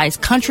qualifies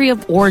country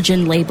of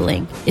origin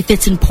labeling. If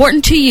it's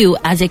important to you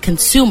as a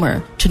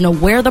consumer to know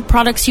where the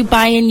products you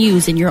buy and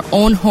use in your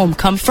own home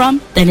come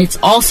from, then it's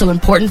also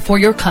important for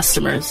your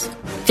customers.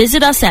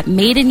 Visit us at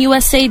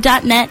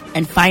madeinusa.net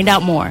and find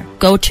out more.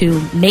 Go to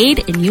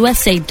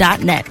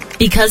madeinusa.net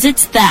because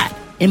it's that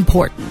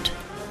important.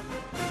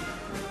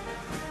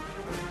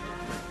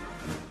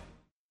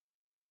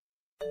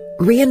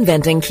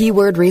 Reinventing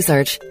keyword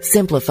research,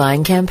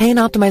 simplifying campaign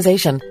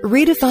optimization,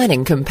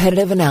 redefining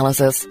competitive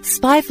analysis.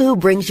 SpyFu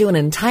brings you an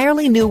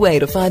entirely new way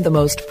to find the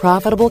most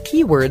profitable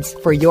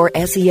keywords for your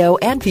SEO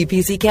and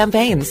PPC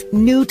campaigns.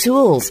 New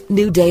tools,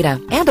 new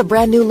data, and a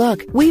brand new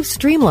look. We've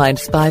streamlined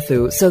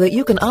SpyFu so that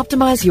you can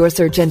optimize your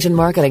search engine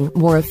marketing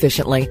more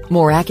efficiently,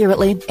 more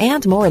accurately,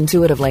 and more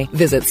intuitively.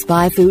 Visit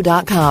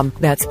spyfu.com.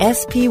 That's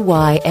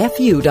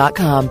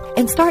SPYFU.com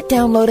and start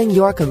downloading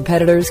your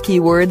competitors'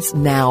 keywords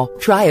now.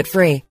 Try it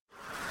free.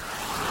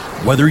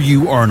 Whether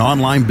you are an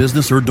online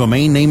business or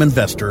domain name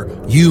investor,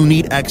 you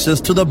need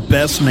access to the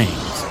best names.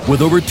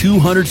 With over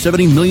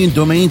 270 million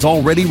domains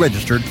already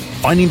registered,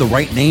 finding the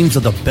right names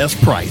at the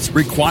best price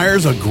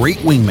requires a great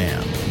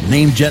wingman.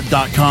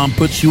 Namejet.com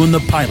puts you in the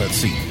pilot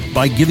seat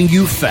by giving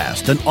you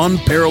fast and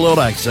unparalleled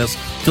access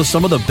to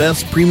some of the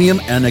best premium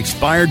and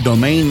expired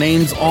domain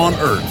names on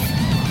earth.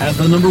 As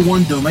the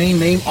 #1 domain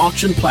name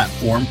auction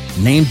platform,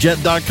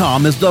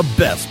 Namejet.com is the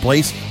best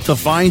place to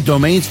find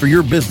domains for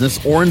your business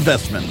or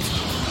investment.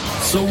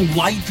 So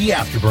light the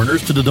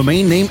afterburners to the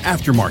domain name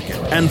aftermarket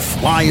and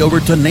fly over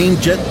to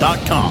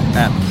Namejet.com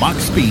at Mach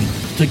speed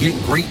to get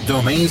great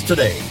domains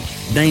today.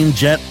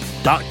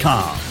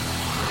 Namejet.com.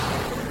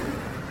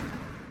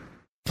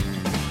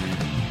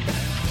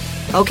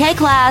 Okay,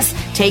 class,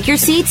 Take your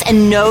seats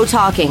and no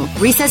talking.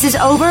 Recess is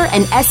over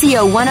and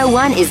SEO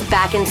 101 is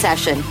back in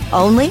session.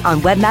 Only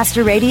on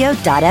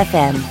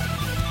webmasterradio.fm.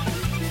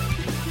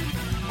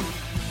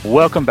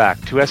 Welcome back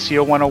to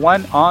SEO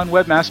 101 on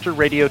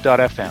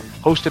webmasterradio.fm,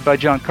 hosted by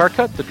John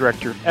Carcutt, the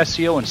Director of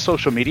SEO and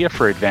Social Media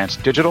for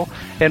Advanced Digital,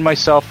 and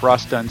myself,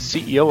 Ross Dunn,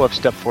 CEO of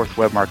Stepforth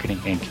Web Marketing,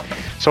 Inc.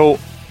 So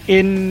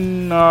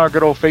in our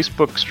good old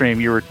Facebook stream,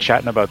 you were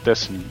chatting about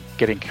this and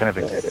getting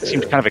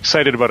seemed kind of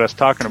excited about us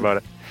talking about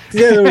it.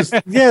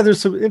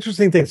 There's some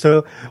interesting things.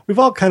 So we've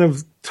all kind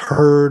of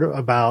heard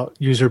about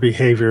user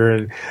behavior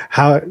and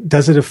how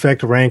does it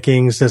affect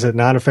rankings? Does it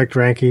not affect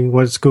ranking?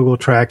 What's Google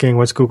tracking?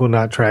 What's Google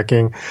not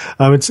tracking?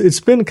 It's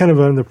been kind of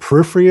on the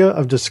periphery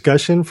of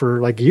discussion for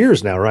like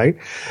years now, right?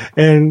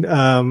 And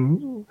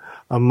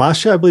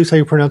Masha, I believe is how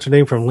you pronounce her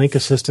name, from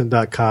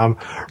linkassistant.com,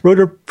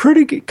 wrote a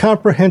pretty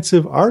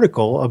comprehensive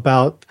article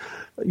about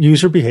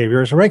user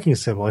behavior as a ranking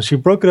symbol. And she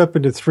broke it up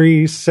into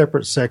 3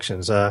 separate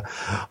sections.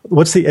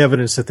 What's the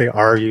evidence that they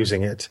are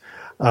using it?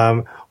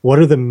 What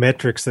are the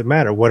metrics that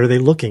matter? What are they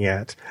looking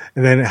at?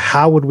 And then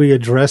how would we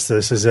address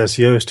this as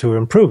SEOs to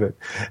improve it?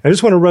 I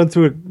just want to run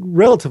through it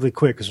relatively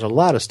quick because there's a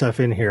lot of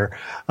stuff in here.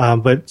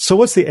 So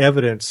what's the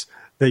evidence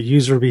that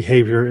user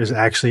behavior is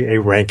actually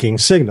a ranking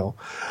signal?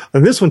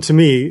 And this one to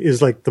me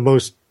is like the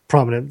most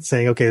prominent,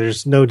 saying, okay,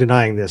 there's no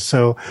denying this.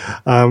 So,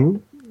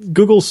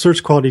 Google's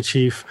search quality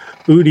chief,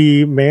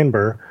 Udi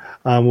Manber,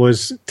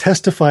 was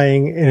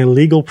testifying in a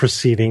legal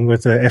proceeding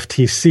with the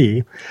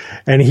FTC.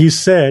 And he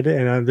said,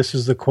 and this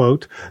is the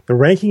quote, "The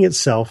ranking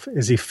itself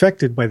is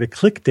affected by the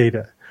click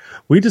data.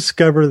 We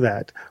discover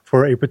that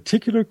for a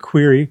particular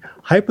query,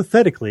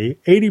 hypothetically,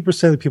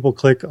 80% of the people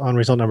click on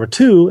result number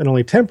 2 and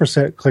only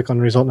 10% click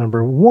on result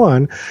number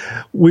 1.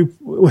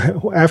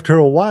 After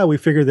a while, we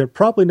figured that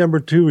probably number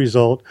 2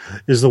 result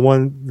is the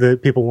one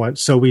that people want,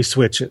 so we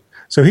switch it."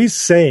 So he's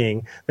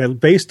saying that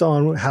based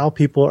on how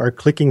people are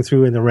clicking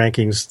through in the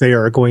rankings, they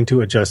are going to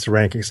adjust the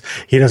rankings.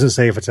 He doesn't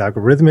say if it's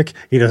algorithmic.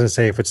 He doesn't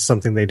say if it's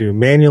something they do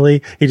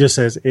manually. He just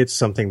says it's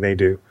something they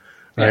do.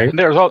 Right? And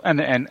there's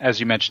and as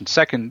you mentioned,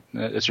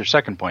 as your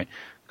second point,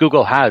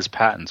 Google has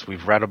patents.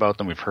 We've read about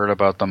them. We've heard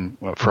about them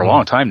for a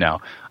long time now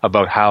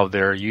about how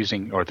they're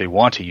using, or they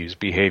want to use,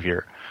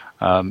 behavior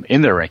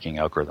in their ranking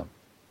algorithm.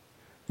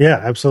 Yeah,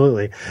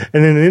 absolutely.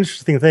 And then an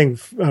interesting thing,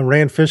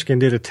 Rand Fishkin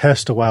did a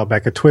test a while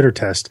back, a Twitter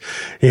test.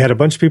 He had a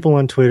bunch of people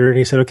on Twitter, and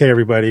he said, okay,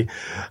 everybody,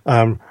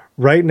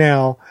 right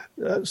now,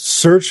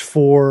 search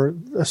for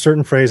a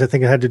certain phrase. I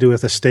think it had to do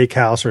with a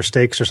steakhouse or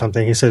steaks or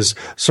something. He says,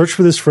 search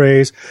for this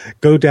phrase,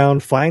 go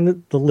down,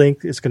 find the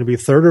link. It's going to be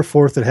 3rd or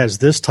 4th that has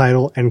this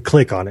title, and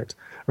click on it.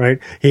 Right?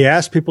 He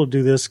asked people to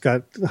do this,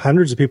 got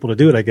hundreds of people to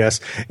do it, I guess.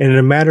 And in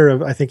a matter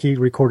of, I think he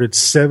recorded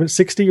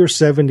 60 or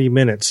 70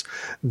 minutes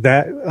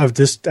of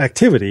this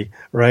activity,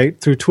 right,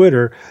 through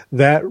Twitter,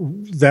 that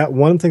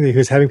one thing that he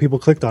was having people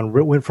clicked on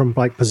went from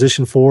like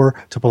position 4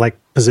 to like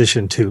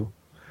position 2.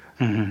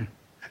 Mm-hmm.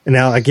 And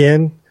now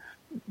again,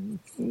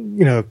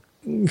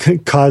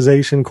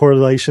 causation,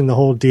 correlation, the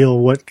whole deal,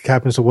 what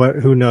happens to what,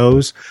 who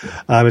knows?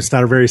 It's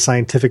not a very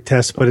scientific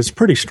test, but it's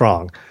pretty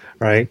strong.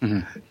 Right?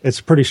 Mm-hmm. It's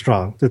pretty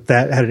strong that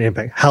had an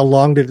impact. How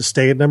long did it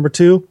stay at number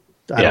 2?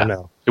 I don't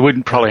know. It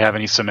wouldn't probably have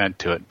any cement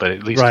to it, but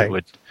at least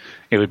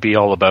it would be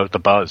all about the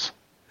buzz.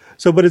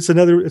 So, but it's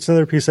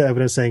another piece of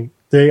evidence saying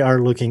they are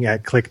looking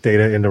at click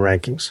data in the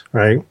rankings,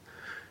 right?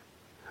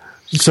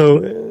 So,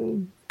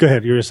 go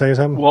ahead. You were saying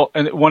something? Well,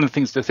 and one of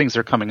the things that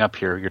are coming up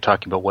here, you're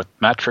talking about what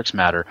metrics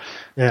matter.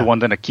 Yeah. The one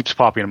that keeps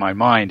popping in my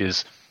mind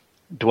is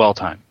dwell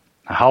time.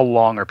 How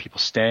long are people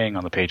staying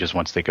on the pages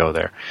once they go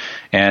there?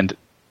 And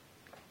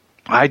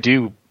I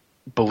do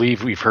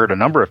believe we've heard a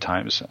number of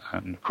times,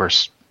 and of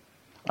course,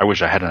 I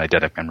wish I had an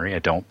eidetic memory. I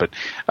don't, but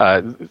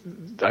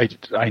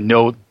I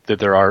know that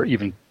there are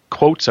even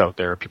quotes out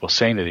there of people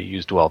saying that they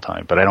use dwell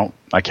time, but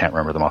I can't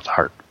remember them off the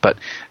heart. But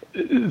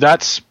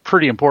that's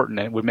pretty important,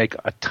 and it would make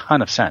a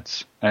ton of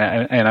sense.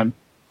 And I'm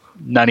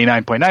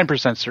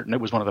 99.9% certain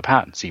it was one of the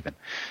patents, even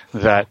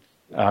that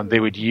they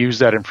would use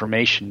that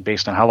information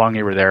based on how long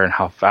you were there and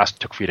how fast it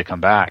took for you to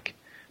come back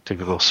to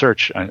Google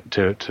search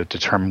to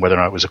determine whether or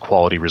not it was a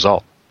quality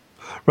result.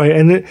 Right,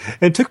 and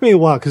it took me a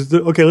while because,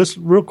 let's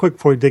real quick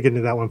before we dig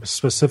into that one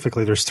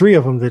specifically. There's 3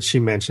 of them that she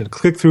mentioned.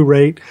 Click-through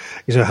rate,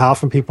 how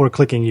often people are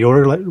clicking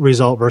your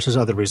result versus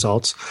other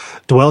results.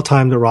 Dwell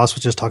time that Ross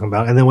was just talking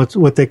about. And then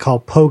what they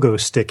call pogo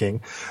sticking,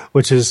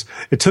 which is,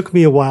 it took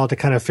me a while to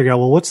kind of figure out,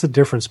 well, what's the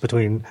difference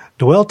between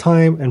dwell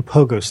time and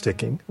pogo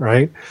sticking,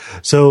 right?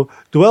 So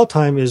dwell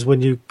time is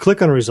when you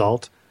click on a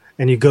result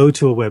and you go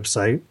to a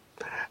website,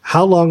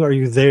 how long are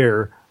you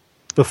there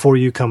before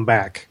you come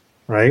back,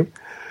 right?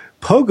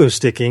 Pogo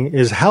sticking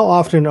is how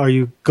often are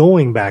you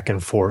going back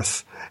and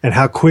forth, and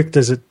how quick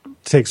does it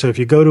take? So if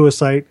you go to a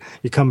site,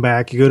 you come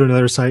back, you go to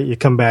another site, you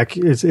come back.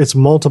 It's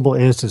multiple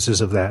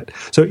instances of that.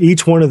 So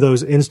each one of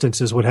those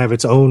instances would have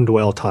its own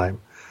dwell time.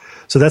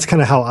 So that's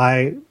kind of how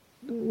I,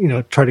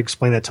 try to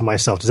explain that to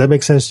myself. Does that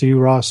make sense to you,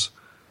 Ross?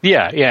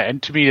 Yeah.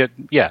 And to me,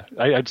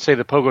 I'd say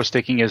the pogo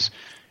sticking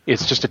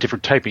it's just a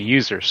different type of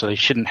user, so they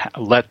shouldn't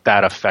let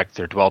that affect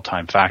their dwell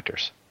time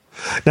factors.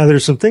 Now,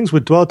 there's some things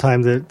with dwell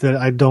time that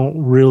I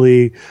don't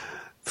really,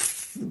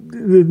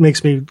 it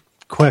makes me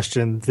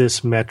question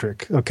this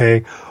metric.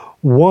 Okay.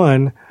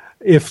 One,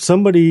 if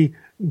somebody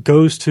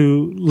clicks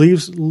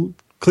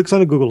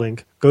on a Google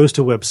link, goes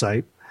to a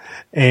website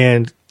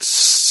and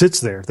sits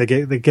there, they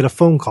get a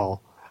phone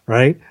call,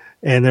 right?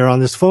 And they're on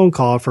this phone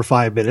call for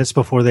 5 minutes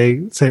before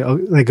they say,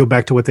 they go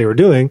back to what they were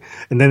doing.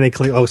 And then they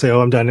click,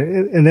 I'm done.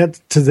 And that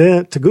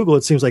to Google,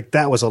 it seems like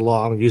that was a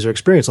long user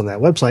experience on that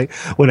website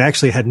when it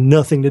actually had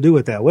nothing to do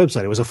with that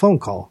website. It was a phone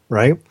call,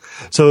 right?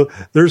 So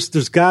there's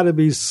got to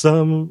be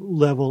some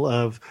level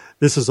of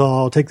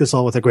take this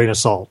all with a grain of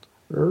salt,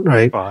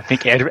 right? Well, I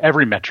think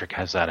every metric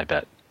has that, I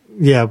bet.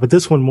 Yeah, but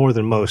this one more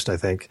than most, I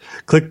think.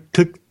 Click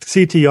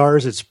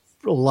CTRs, it's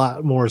a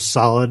lot more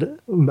solid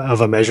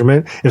of a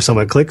measurement. If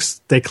someone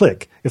clicks, they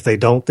click. If they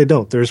don't, they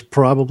don't. There's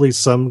probably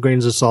some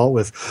grains of salt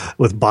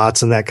with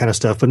bots and that kind of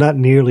stuff, but not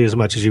nearly as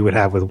much as you would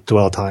have with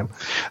dwell time.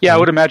 Yeah, I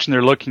would imagine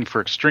they're looking for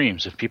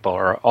extremes. If people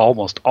are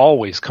almost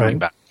always coming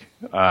back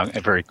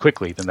very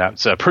quickly, then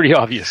that's pretty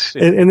obvious.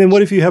 And then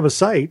what if you have a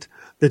site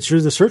that's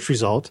the search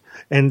result,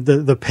 and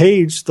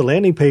the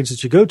landing page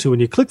that you go to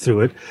when you click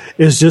through it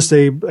is just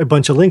a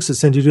bunch of links that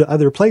send you to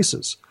other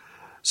places.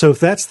 So if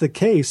that's the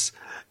case,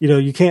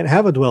 you can't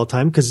have a dwell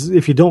time, because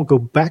if you don't go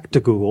back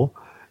to Google,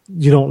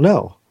 you don't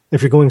know.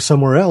 If you're going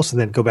somewhere else and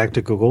then go back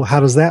to Google,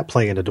 how does that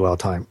play into dwell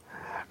time,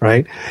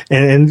 right?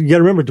 And you got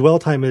to remember, dwell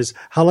time is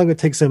how long it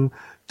takes them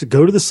to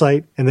go to the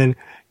site and then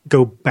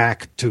go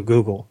back to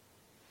Google.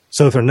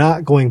 So if they're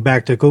not going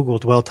back to Google,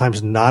 dwell time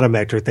is not a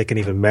metric they can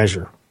even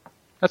measure.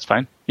 That's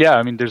fine. Yeah,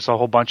 I mean, there's a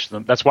whole bunch of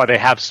them. That's why they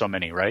have so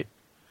many, right?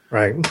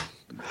 Right.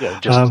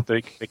 Yeah,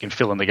 they can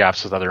fill in the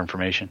gaps with other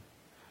information.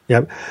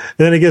 Yep. And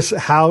then I guess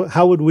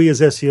how would we as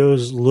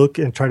SEOs look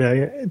and try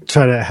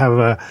to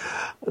have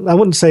I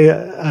wouldn't say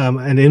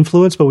an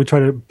influence, but we try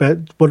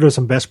to what are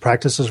some best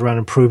practices around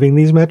improving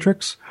these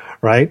metrics,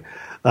 right?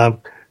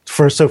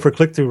 For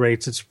click-through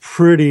rates, it's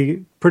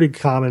pretty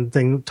common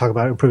thing to talk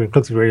about improving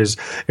click-through rate is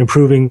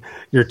improving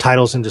your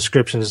titles and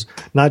descriptions,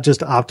 not just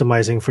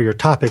optimizing for your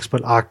topics,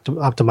 but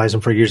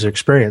optimizing for user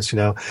experience.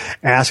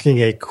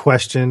 Asking a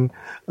question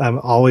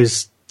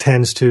always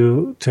tends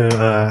to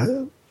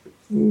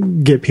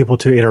get people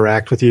to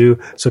interact with you.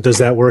 So does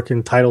that work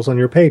in titles on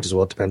your pages?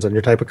 Well, it depends on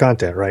your type of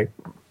content, right?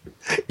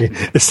 You're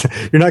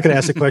not going to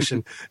ask the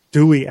question,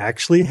 do we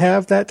actually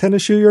have that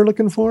tennis shoe you're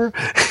looking for?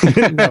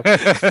 No.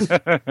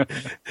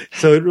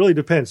 So it really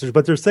depends.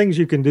 But there's things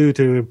you can do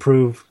to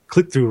improve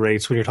click-through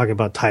rates when you're talking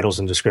about titles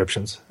and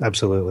descriptions.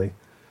 Absolutely.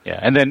 Yeah,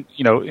 and then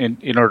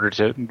in order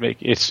to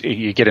make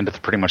you get into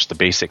pretty much the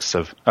basics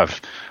of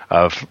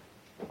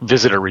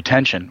visitor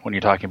retention when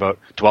you're talking about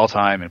dwell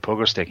time and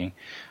pogo sticking.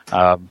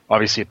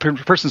 Obviously, a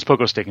person's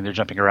pogo sticking, they're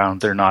jumping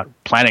around. They're not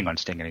planning on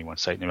staying on any one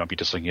site. They might be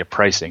just looking at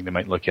pricing. They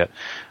might look at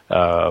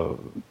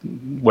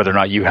whether or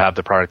not you have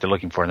the product they're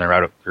looking for, and they're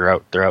out,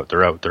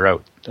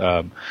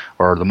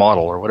 or the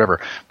model or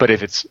whatever. But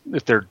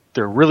if they're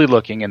really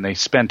looking and they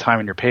spend time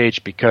on your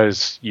page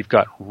because you've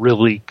got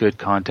really good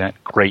content,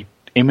 great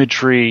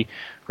imagery,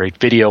 great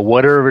video,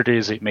 whatever it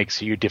is, it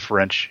makes you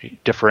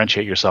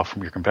differentiate yourself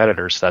from your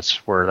competitors. That's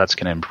where that's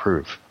going to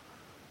improve.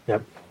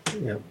 Yep.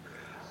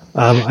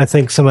 I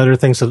think some other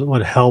things that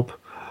would help.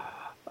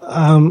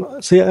 I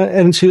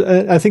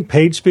think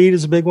page speed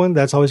is a big one.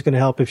 That's always going to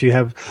help. If you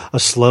have a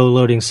slow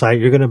loading site,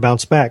 you're going to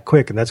bounce back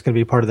quick, and that's going to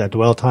be part of that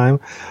dwell time,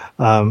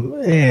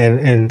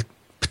 and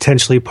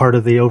potentially part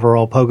of the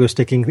overall pogo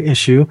sticking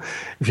issue.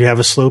 If you have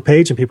a slow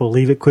page and people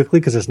leave it quickly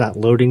because it's not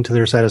loading to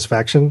their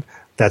satisfaction,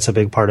 that's a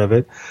big part of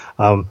it.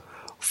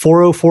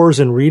 404s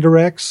and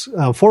redirects.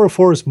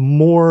 404 is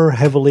more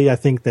heavily, I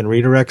think, than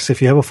redirects.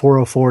 If you have a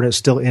 404 and it's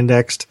still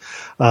indexed,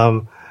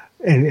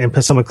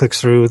 and someone clicks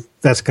through,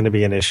 that's going to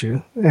be an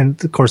issue.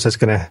 And of course, that's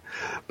going to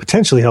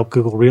potentially help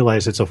Google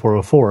realize it's a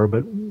 404,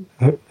 but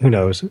who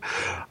knows?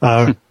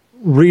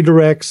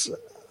 Redirects,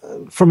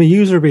 from a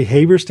user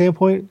behavior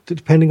standpoint,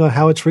 depending on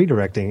how it's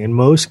redirecting. In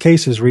most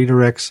cases,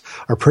 redirects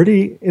are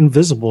pretty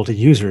invisible to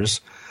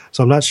users.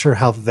 So I'm not sure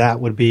how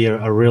that would be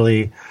a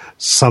really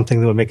something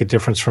that would make a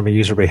difference from a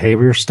user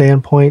behavior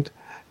standpoint.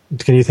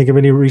 Can you think of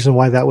any reason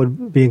why that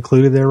would be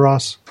included there,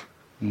 Ross?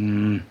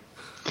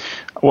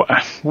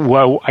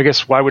 Well, I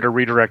guess why would a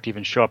redirect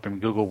even show up?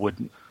 And Google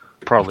would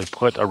probably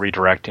put a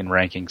redirect in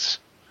rankings.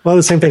 Well,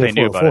 the same thing with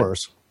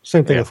 404s.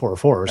 Same thing with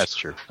 404s.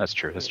 That's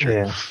true.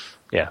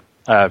 Yeah.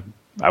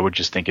 I would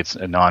just think it's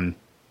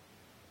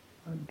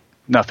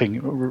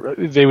nothing.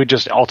 They would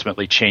just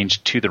ultimately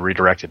change to the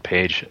redirected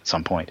page at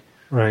some point.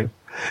 Right.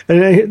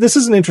 And this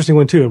is an interesting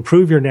one, too.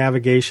 Improve your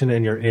navigation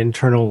and your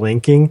internal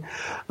linking.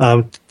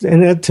 And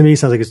that, to me,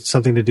 sounds like it's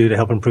something to do to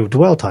help improve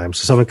dwell time.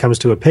 So someone comes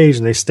to a page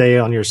and they stay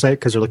on your site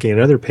because they're looking at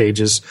other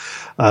pages.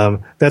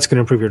 That's going to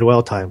improve your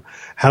dwell time.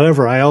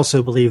 However, I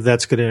also believe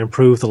that's going to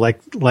improve the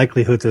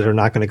likelihood that they're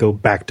not going to go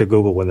back to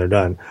Google when they're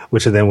done,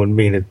 which then would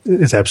mean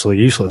it's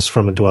absolutely useless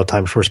from a dwell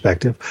time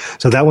perspective.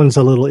 So that one's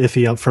a little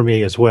iffy for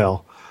me as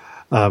well.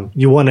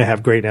 You want to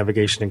have great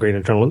navigation and great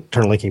internal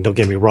linking. Don't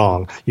get me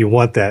wrong. You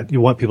want that.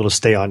 You want people to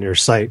stay on your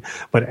site.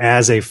 But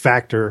as a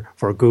factor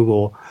for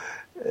Google,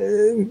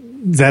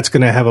 that's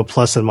going to have a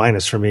plus and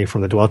minus for me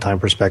from the dwell time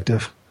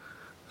perspective.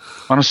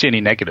 I don't see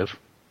any negative.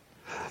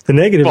 The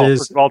negative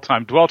is dwell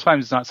time. Dwell time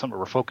is not something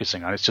we're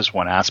focusing on. It's just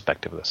one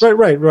aspect of this.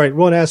 Right.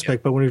 One aspect.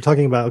 Yeah. But when you're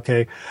talking about,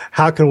 okay,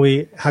 how can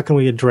we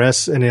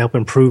address and help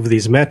improve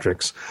these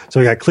metrics? So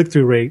we got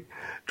click-through rate,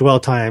 dwell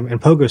time, and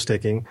pogo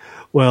sticking.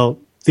 Well,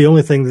 the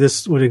only thing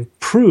this would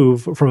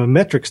improve from a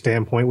metric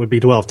standpoint would be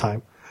dwell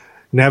time.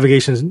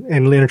 Navigation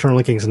and internal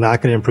linking is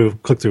not going to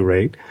improve click-through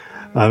rate.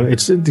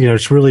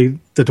 It's really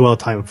the dwell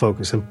time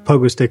focus, and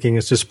pogo sticking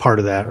is just part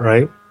of that,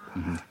 right?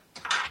 Mm-hmm.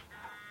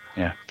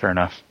 Yeah, fair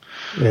enough.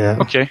 Yeah.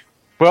 Okay.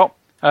 Well,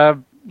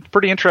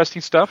 pretty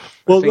interesting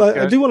stuff. Well,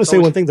 I do want to say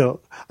one thing though.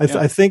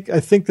 I think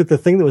that the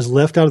thing that was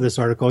left out of this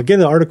article, again,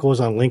 the article is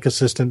on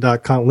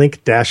linkassistant.com,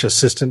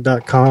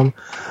 link-assistant.com.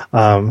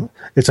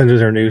 It's under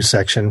their news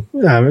section.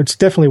 It's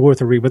definitely worth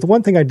a read. But the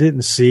one thing I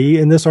didn't see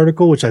in this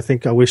article, which I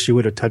think I wish you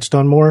would have touched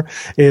on more,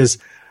 is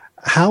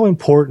how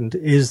important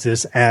is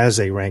this as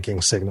a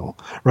ranking signal,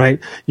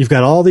 right? You've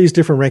got all these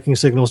different ranking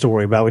signals to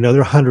worry about. We know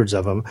there are hundreds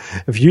of them.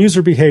 If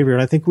user behavior,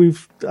 and I think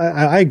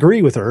I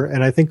agree with her,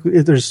 and I think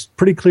there's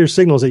pretty clear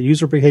signals that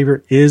user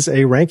behavior is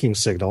a ranking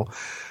signal.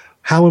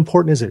 How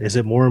important is it? Is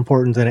it more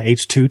important than an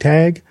H2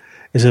 tag?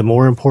 Is it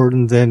more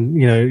important than,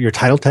 your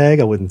title tag?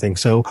 I wouldn't think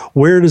so.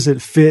 Where does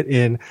it fit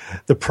in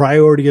the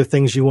priority of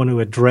things you want to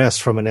address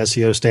from an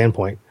SEO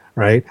standpoint,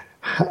 right?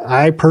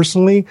 I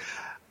personally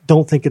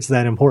don't think it's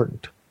that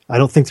important. I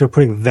don't think they're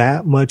putting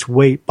that much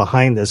weight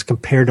behind this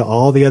compared to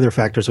all the other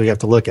factors we have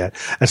to look at.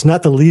 It's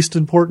not the least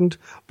important,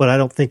 but I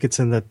don't think it's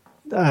in the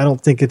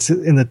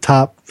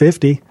top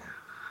 50.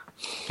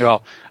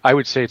 Well, I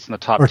would say it's in the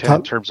top 10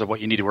 in terms of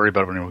what you need to worry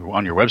about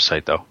on your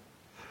website, though.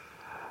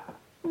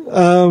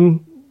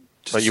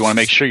 But you want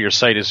to make sure your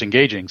site is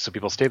engaging so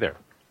people stay there.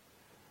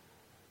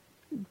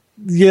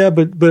 Yeah,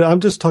 but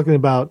I'm just talking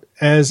about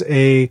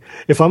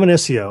if I'm an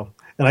SEO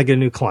and I get a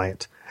new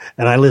client,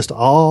 and I list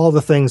all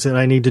the things that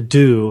I need to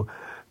do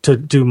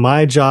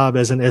my job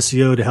as an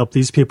SEO to help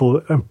these people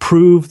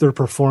improve their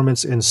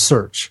performance in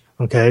search.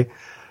 Okay.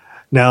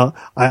 Now,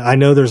 I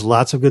know there's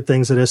lots of good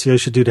things that SEO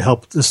should do to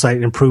help the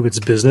site improve its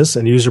business,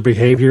 and user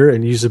behavior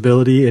and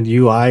usability and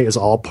UI is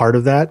all part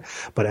of that.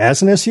 But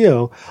as an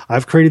SEO,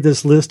 I've created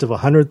this list of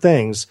 100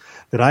 things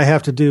that I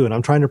have to do, and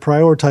I'm trying to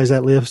prioritize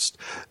that list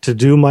to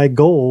do my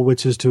goal,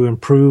 which is to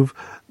improve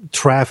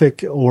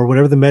traffic or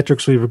whatever the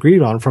metrics we've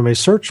agreed on from a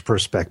search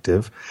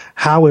perspective.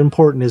 How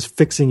important is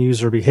fixing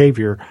user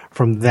behavior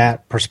from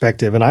that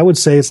perspective? And I would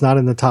say it's not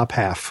in the top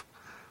half.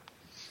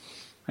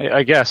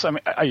 I guess. I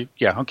mean,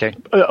 okay.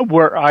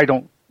 Where I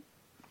don't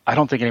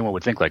think anyone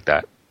would think like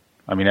that.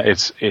 I mean,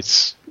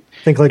 it's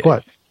think like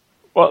what?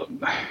 Well,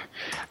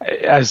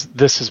 as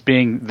this is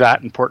being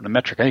that important a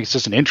metric, I think it's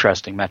just an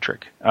interesting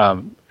metric.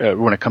 When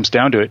it comes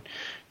down to it,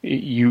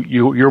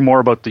 you're more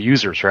about the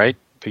users, right?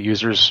 The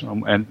users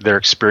and their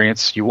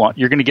experience. You're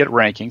going to get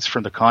rankings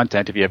from the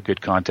content if you have good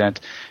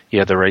content, you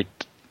have the right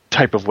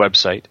type of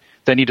website.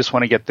 Then you just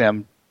want to get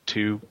them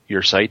to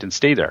your site and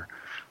stay there.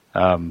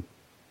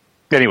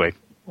 Anyway,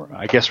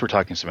 I guess we're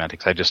talking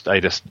semantics. I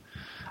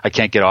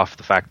can't get off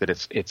the fact that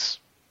it's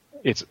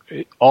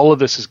all of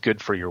this is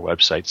good for your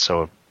website.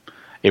 So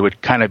it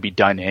would kind of be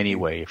done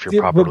anyway if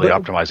you're properly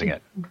optimizing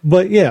it.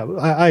 But yeah,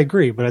 I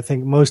agree. But I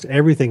think most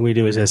everything we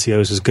do as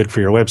SEOs is good for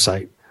your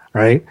website,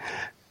 right?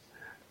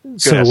 Good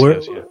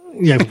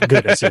SEOs,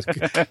 good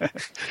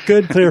SEOs.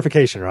 Good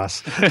clarification,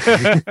 Ross.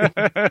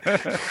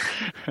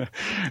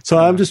 So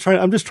I'm just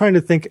trying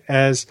to think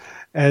as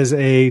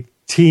a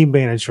team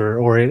manager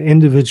or an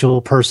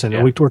individual person. Yeah.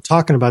 And we're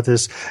talking about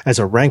this as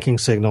a ranking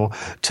signal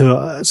to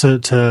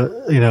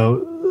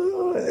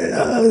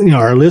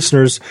our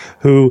listeners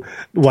who,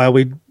 while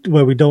we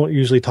don't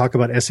usually talk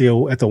about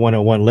SEO at the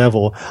 101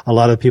 level, a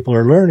lot of people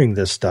are learning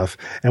this stuff.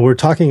 And we're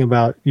talking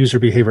about user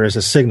behavior as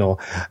a signal.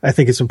 I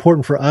think it's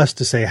important for us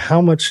to say,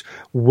 how much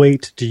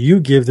weight do you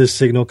give this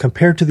signal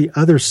compared to the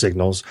other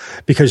signals?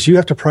 Because you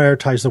have to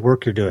prioritize the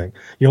work you're doing.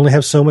 You only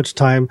have so much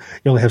time.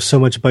 You only have so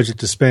much budget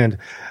to spend.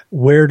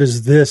 Where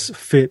does this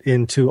fit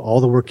into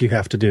all the work you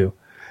have to do?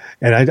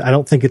 And I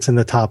don't think it's in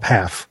the top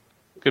half.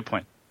 Good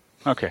point.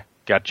 Okay.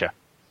 Gotcha.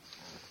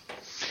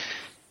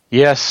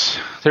 Yes,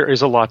 there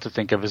is a lot to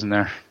think of, isn't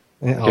there?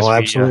 Yeah,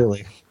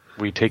 absolutely.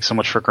 We take so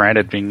much for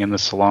granted being in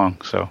this so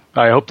long. So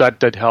I hope that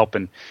did help,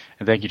 and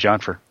thank you, John,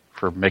 for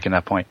making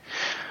that point.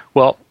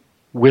 Well,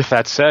 with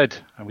that said,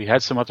 we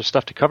had some other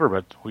stuff to cover,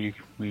 but we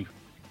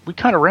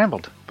kind of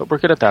rambled, but we're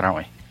good at that, aren't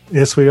we?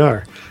 Yes, we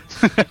are.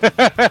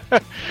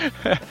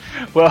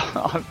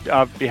 Well,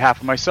 on behalf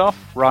of myself,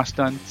 Ross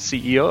Dunn,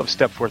 CEO of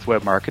Stepforth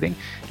Web Marketing,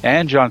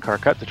 and John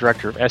Carcutt, the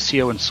Director of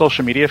SEO and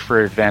Social Media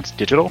for Advanced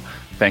Digital,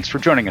 thanks for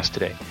joining us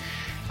today.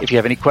 If you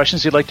have any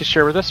questions you'd like to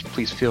share with us,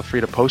 please feel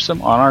free to post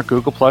them on our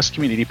Google Plus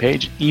community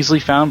page, easily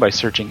found by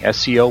searching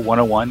SEO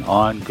 101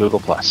 on Google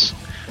Plus.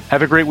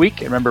 Have a great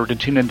week, and remember to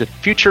tune into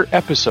future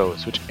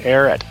episodes, which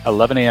air at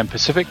 11 a.m.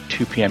 Pacific,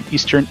 2 p.m.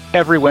 Eastern,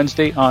 every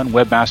Wednesday on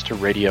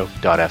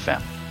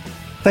webmasterradio.fm.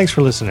 Thanks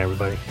for listening,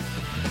 everybody.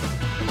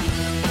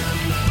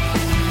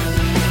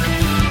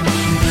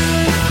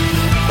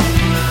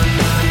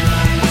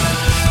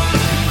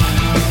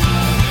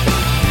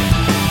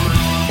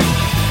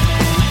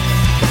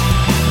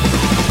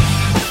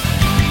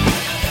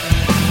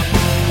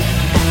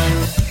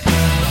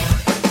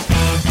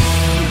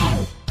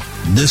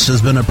 This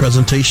has been a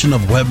presentation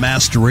of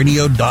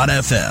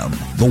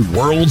WebmasterRadio.fm, the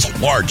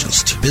world's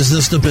largest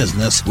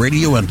business-to-business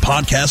radio and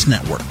podcast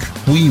network.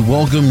 We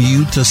welcome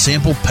you to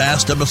sample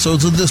past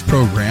episodes of this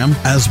program,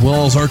 as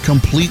well as our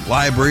complete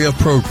library of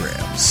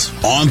programs,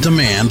 on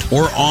demand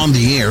or on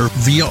the air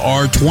via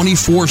our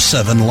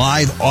 24/7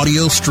 live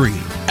audio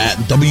stream at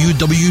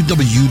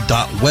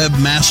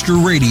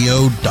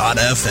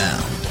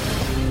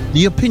www.webmasterradio.fm.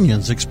 The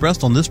opinions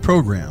expressed on this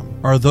program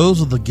are those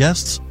of the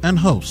guests and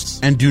hosts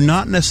and do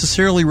not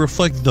necessarily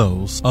reflect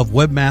those of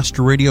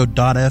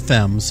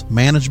WebmasterRadio.fm's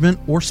management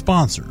or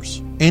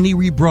sponsors. Any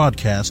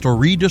rebroadcast or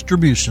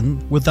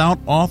redistribution without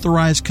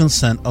authorized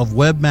consent of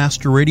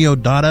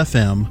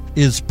WebmasterRadio.fm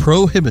is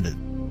prohibited.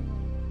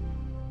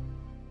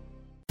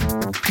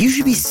 You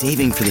should be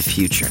saving for the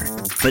future,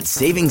 but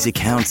savings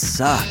accounts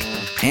suck,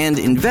 and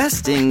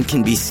investing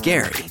can be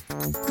scary.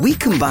 We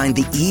combine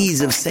the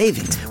ease of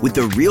savings with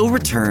the real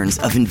returns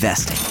of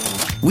investing.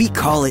 We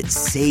call it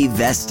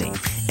SaveVesting,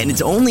 and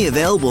it's only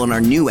available in our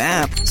new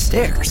app,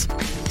 Stairs.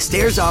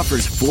 Stairs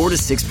offers 4 to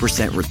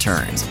 6%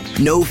 returns,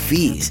 no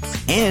fees,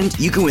 and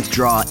you can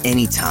withdraw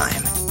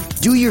anytime.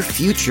 Do your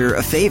future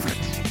a favor.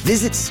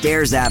 Visit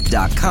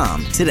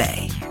StairsApp.com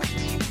today.